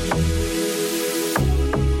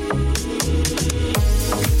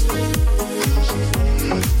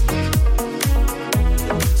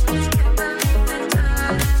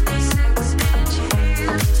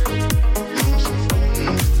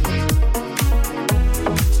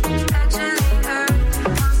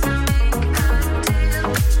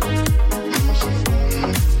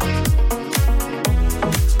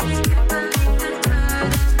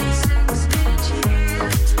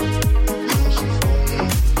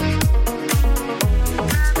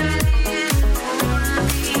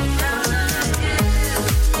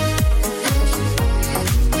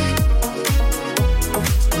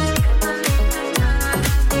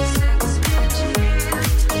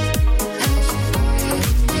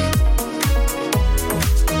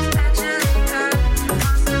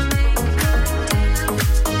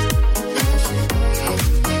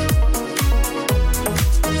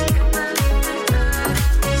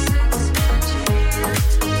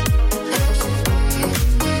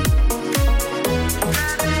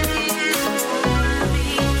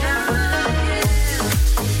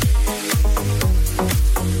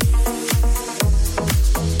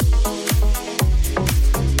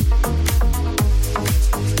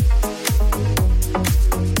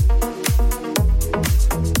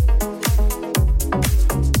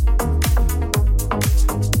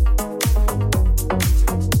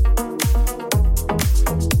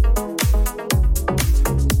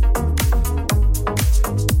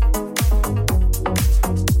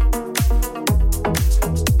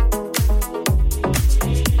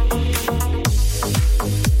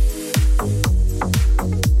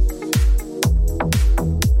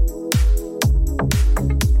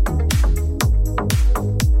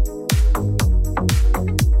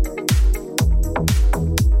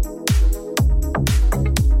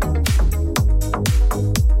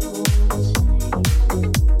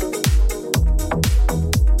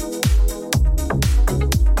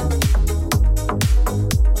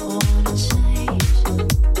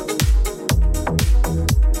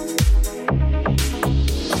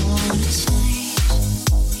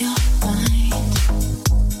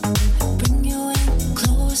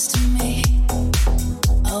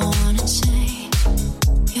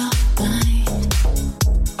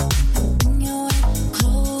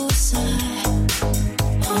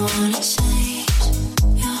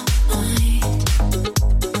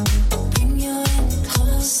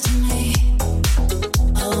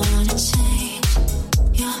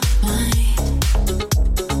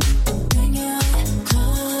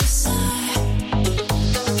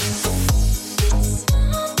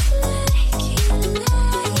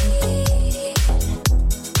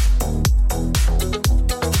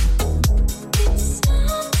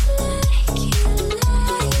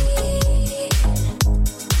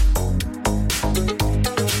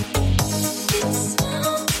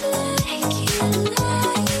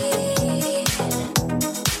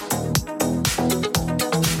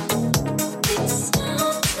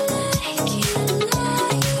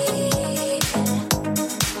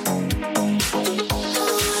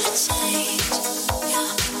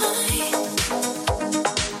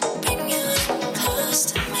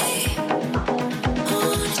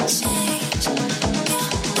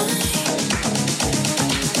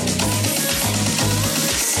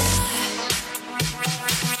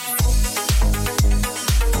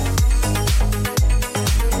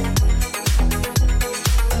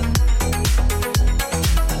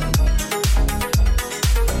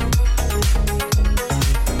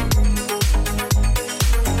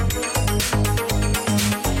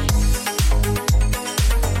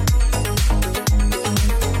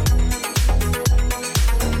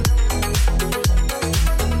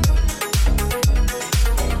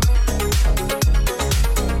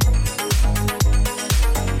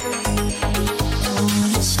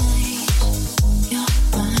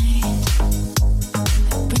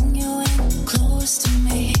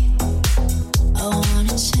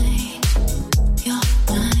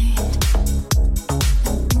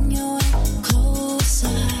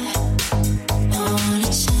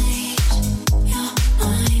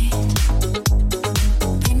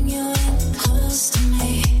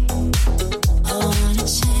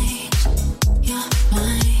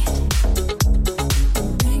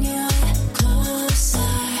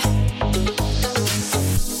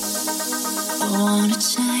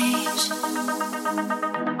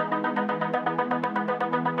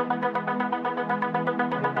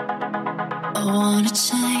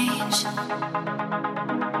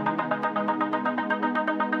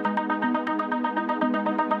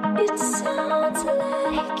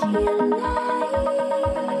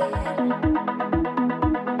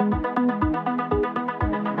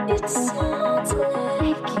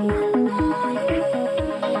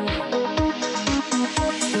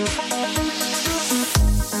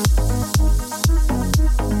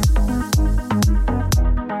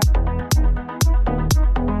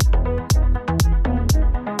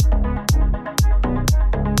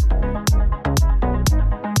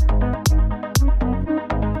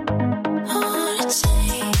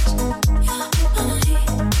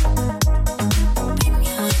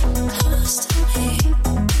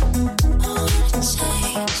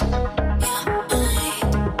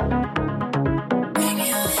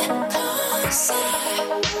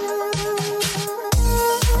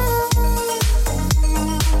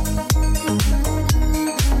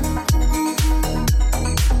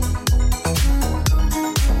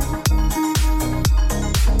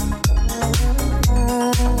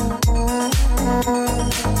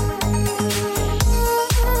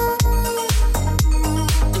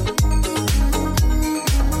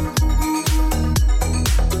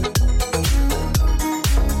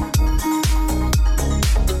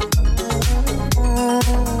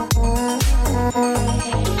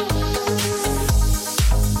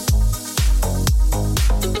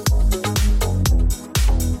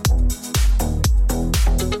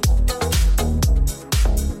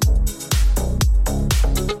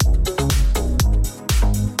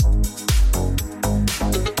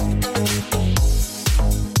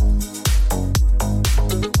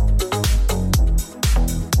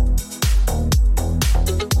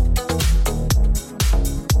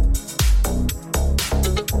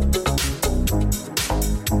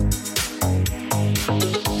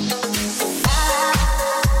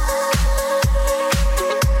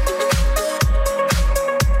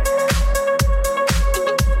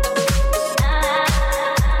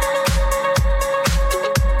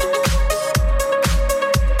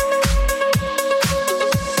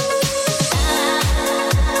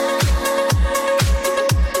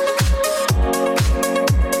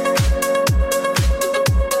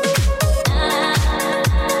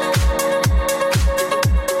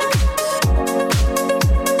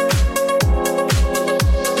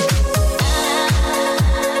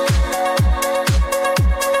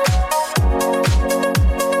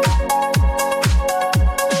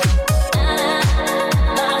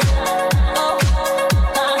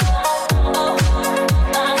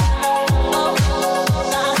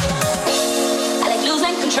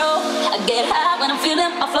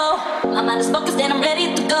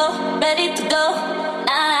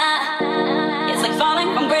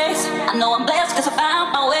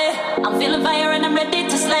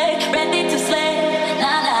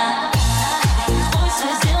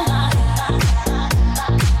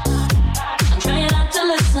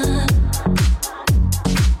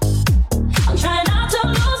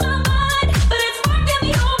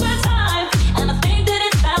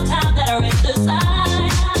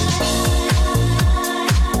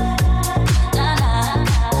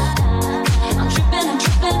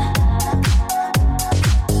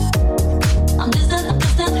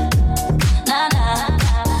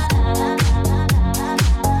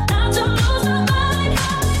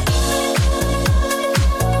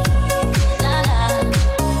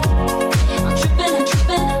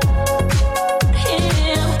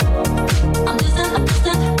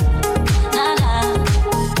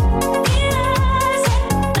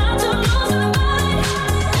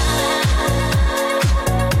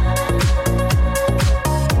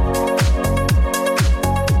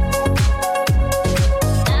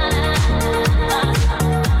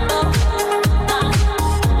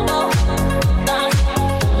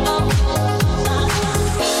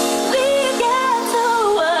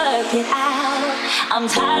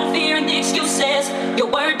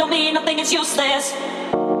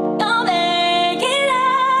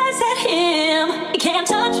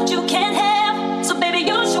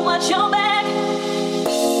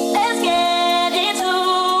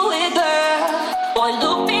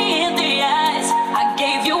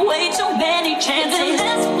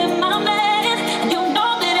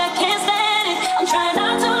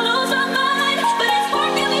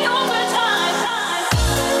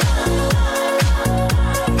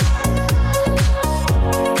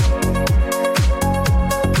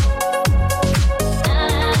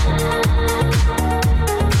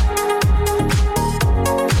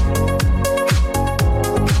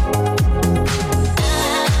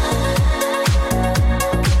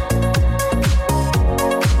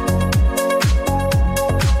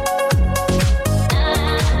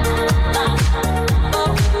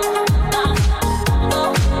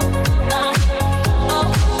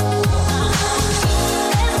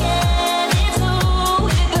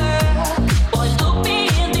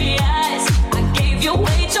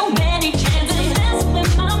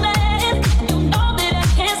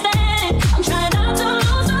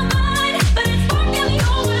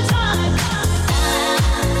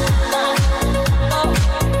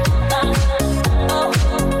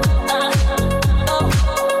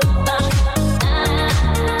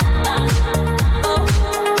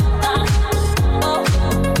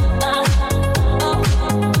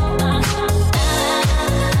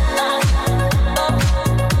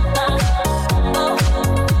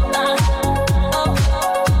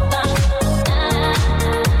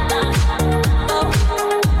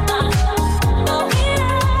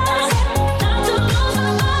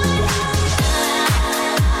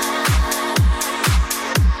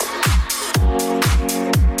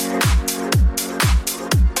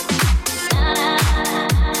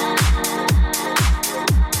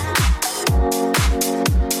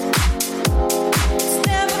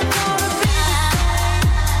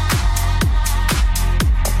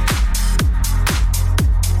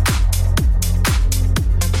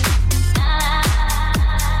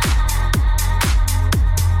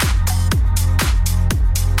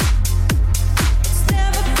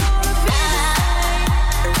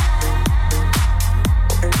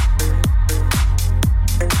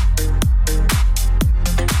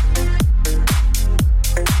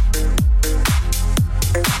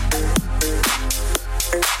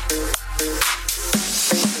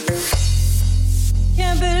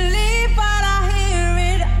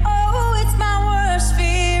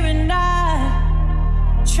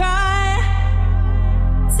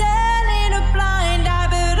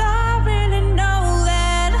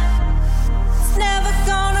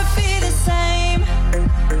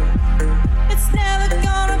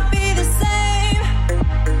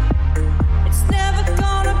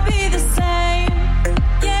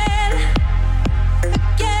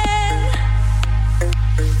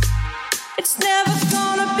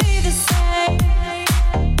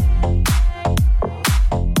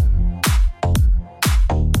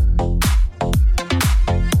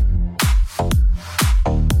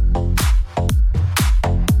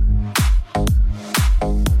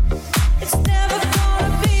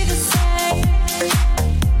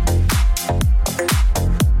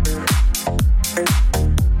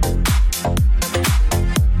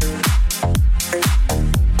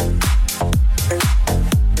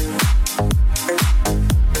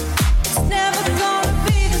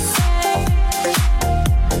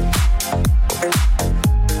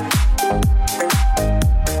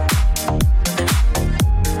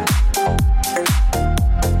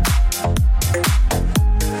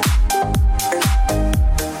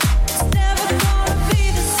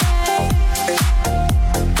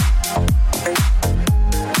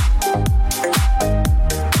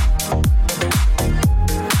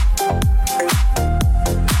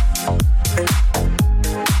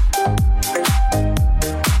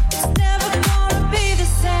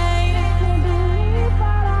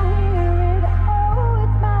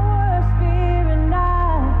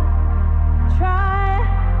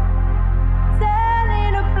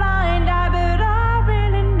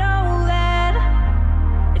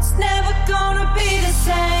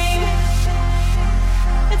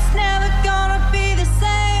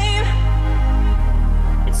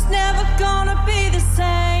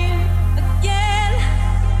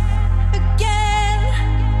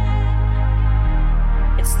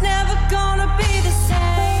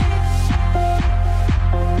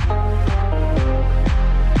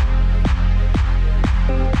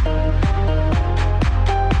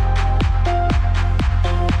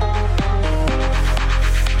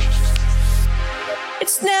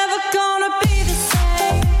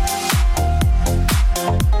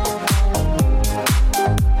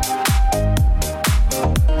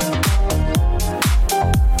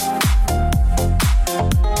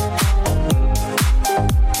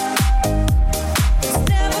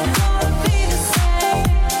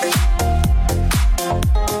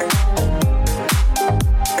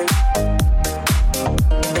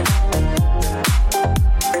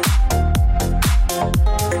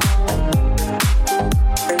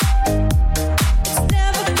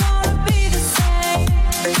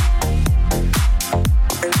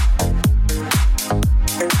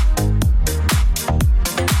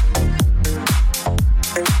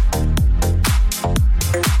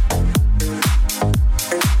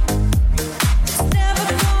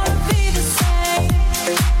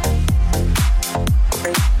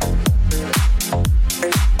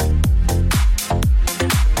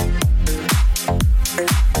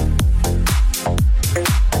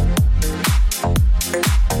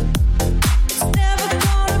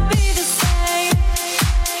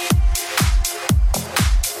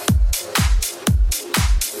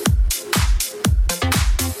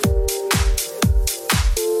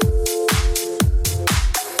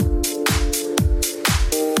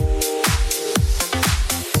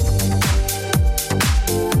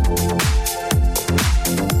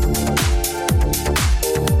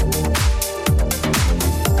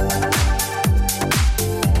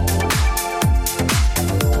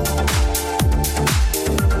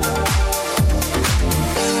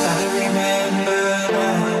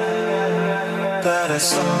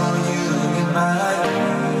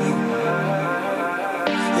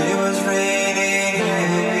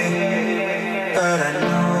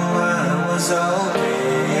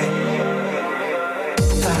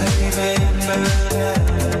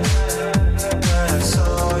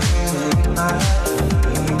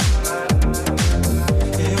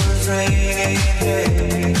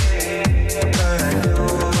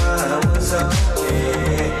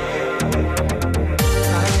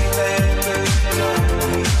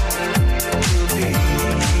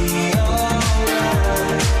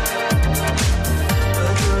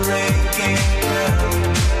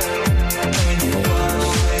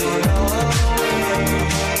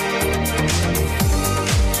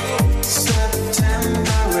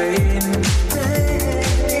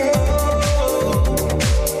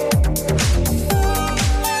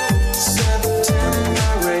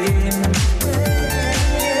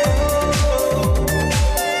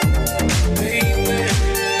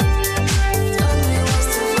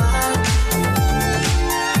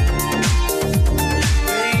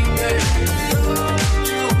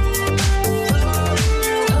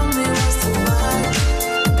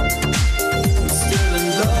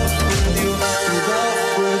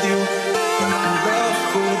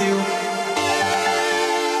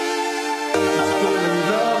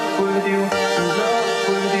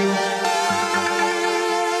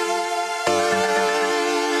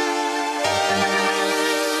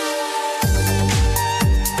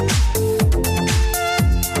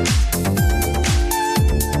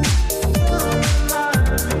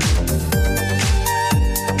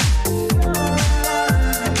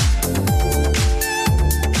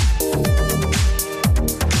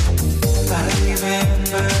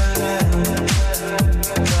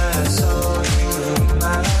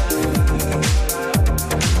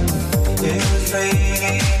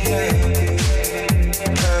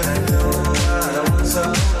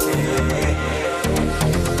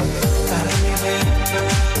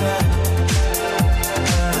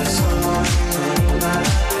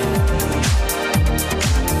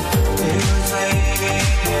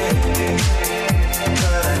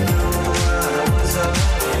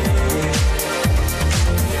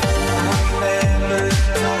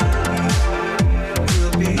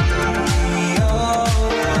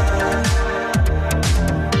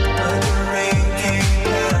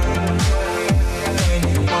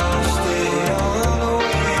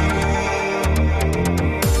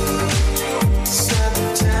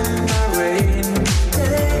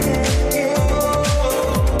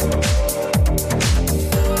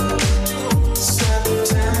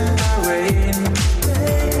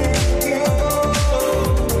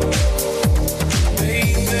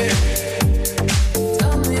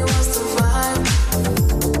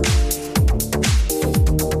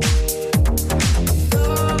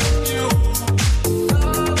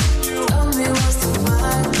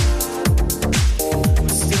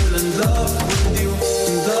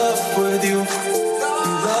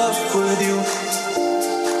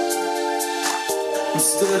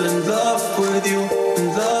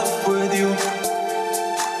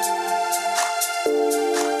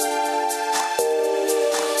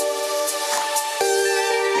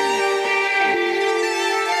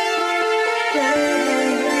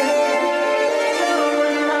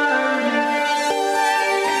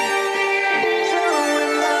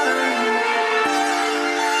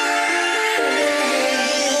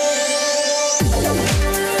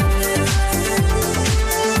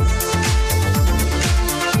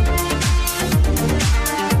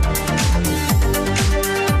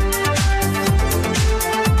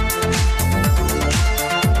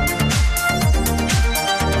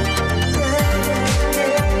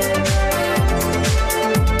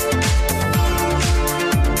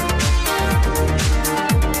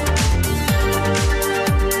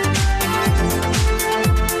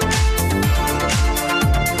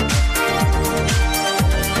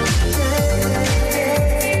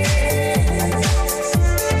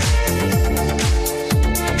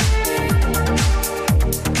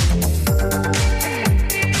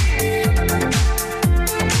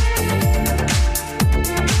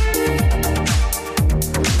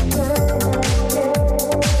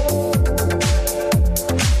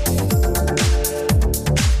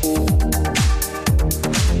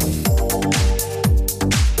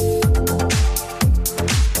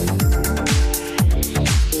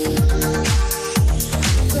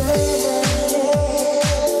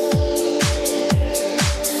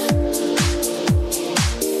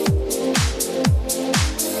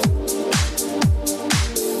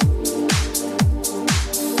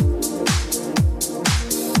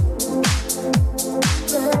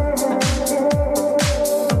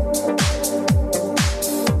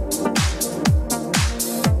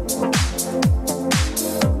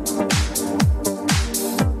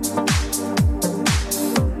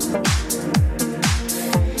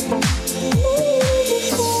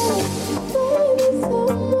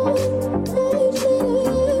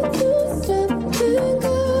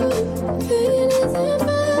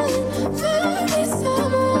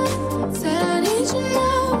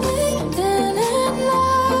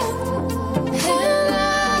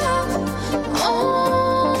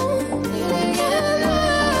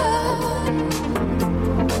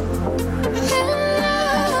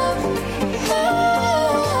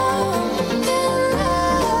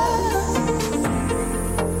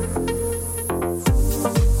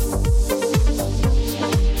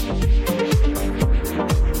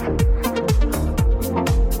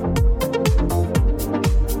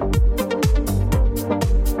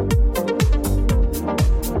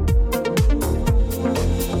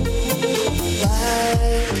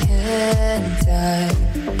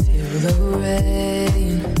 the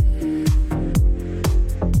rain.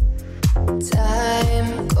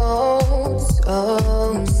 Time goes so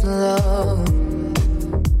slow.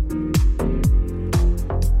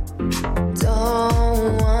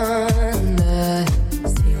 Don't wanna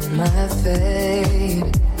seal my fate.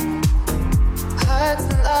 Hearts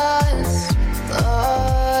lost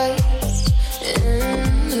in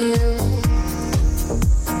you.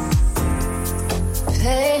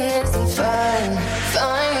 Pain isn't fun.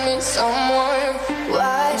 Find me someone.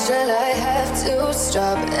 Why should I have to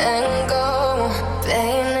stop and go?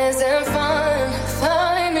 Pain isn't fun.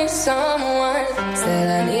 Find me someone. Said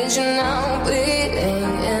I need you now. Bleeding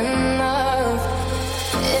in love.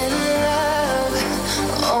 In love.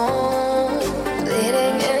 Oh,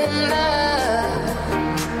 bleeding in love.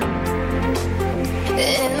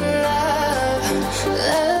 In love.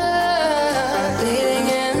 Love. Bleeding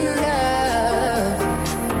in love.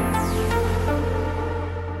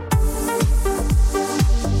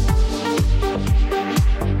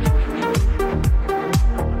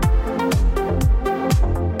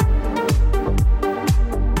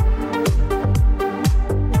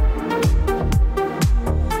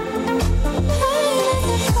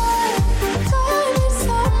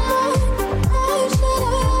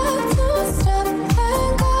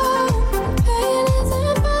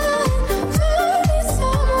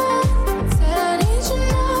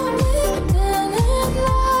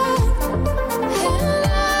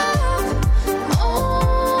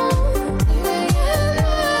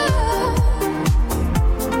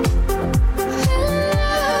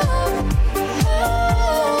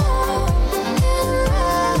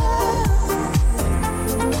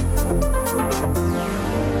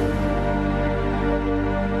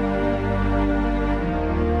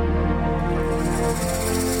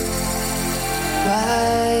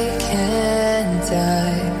 Why can't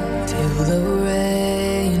I feel the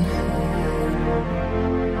rain?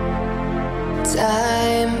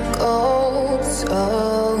 Time goes so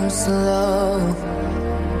slow.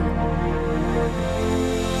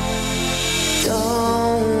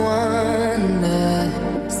 Don't wanna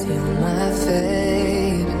seal my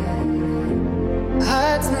fate.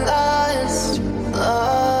 Hearts lost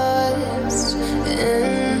in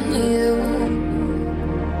you.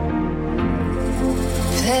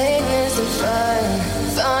 Pain isn't fun.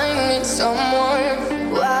 Find me someone.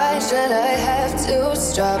 Why should I have to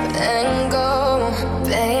stop and go?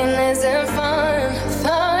 Pain isn't fun.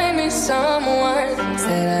 Find me someone.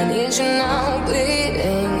 Said I need you now.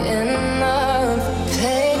 Bleeding in love.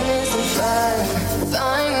 Pain isn't fun.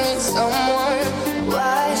 Find me someone.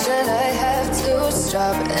 Why should I have to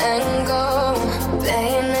stop and go?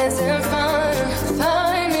 Pain isn't fun.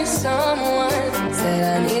 Find me someone. Said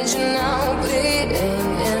I need you now. Bleeding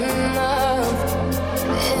in love.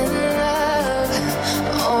 In love.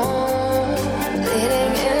 Oh,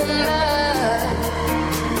 bleeding in love.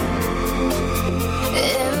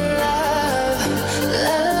 In love.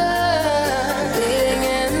 Love. Bleeding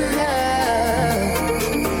in love.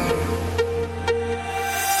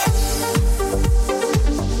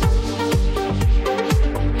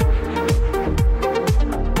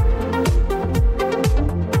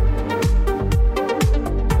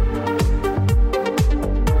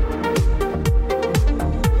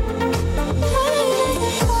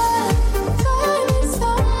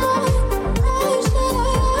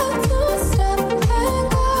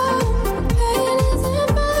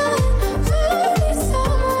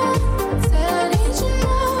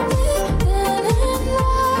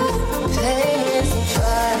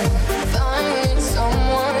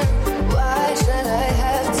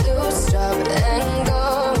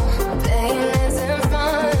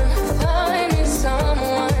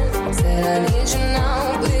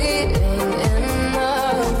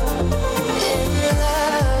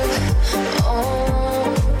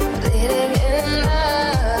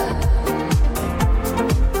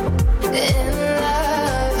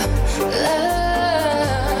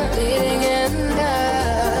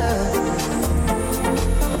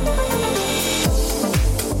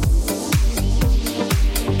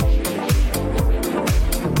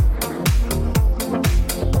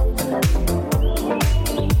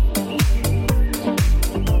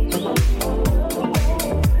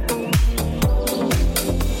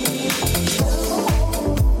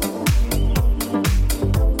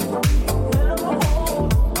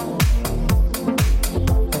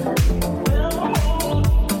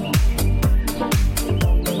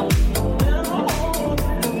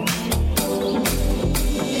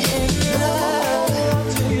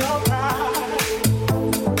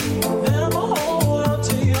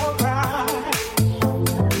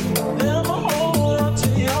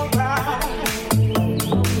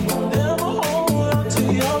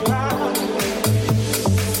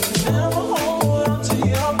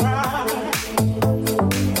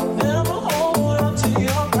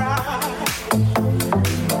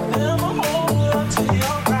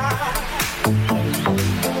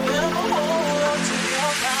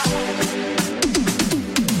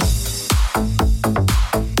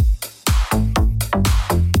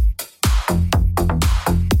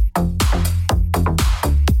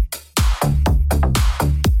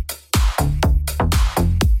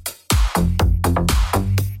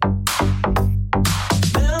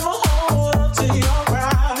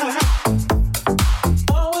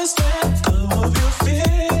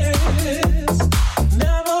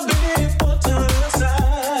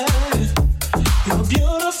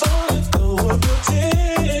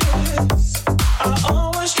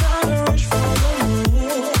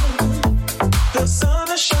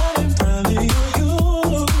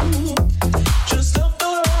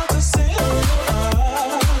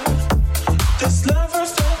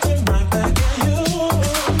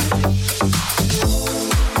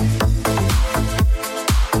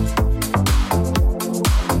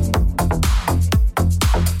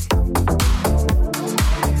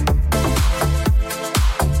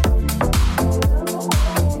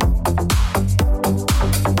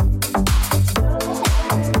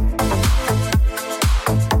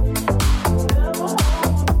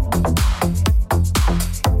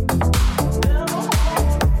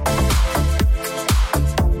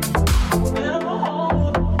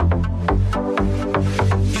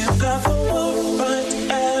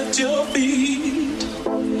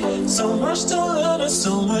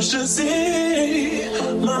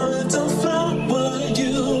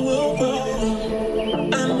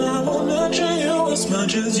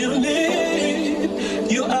 'cause you live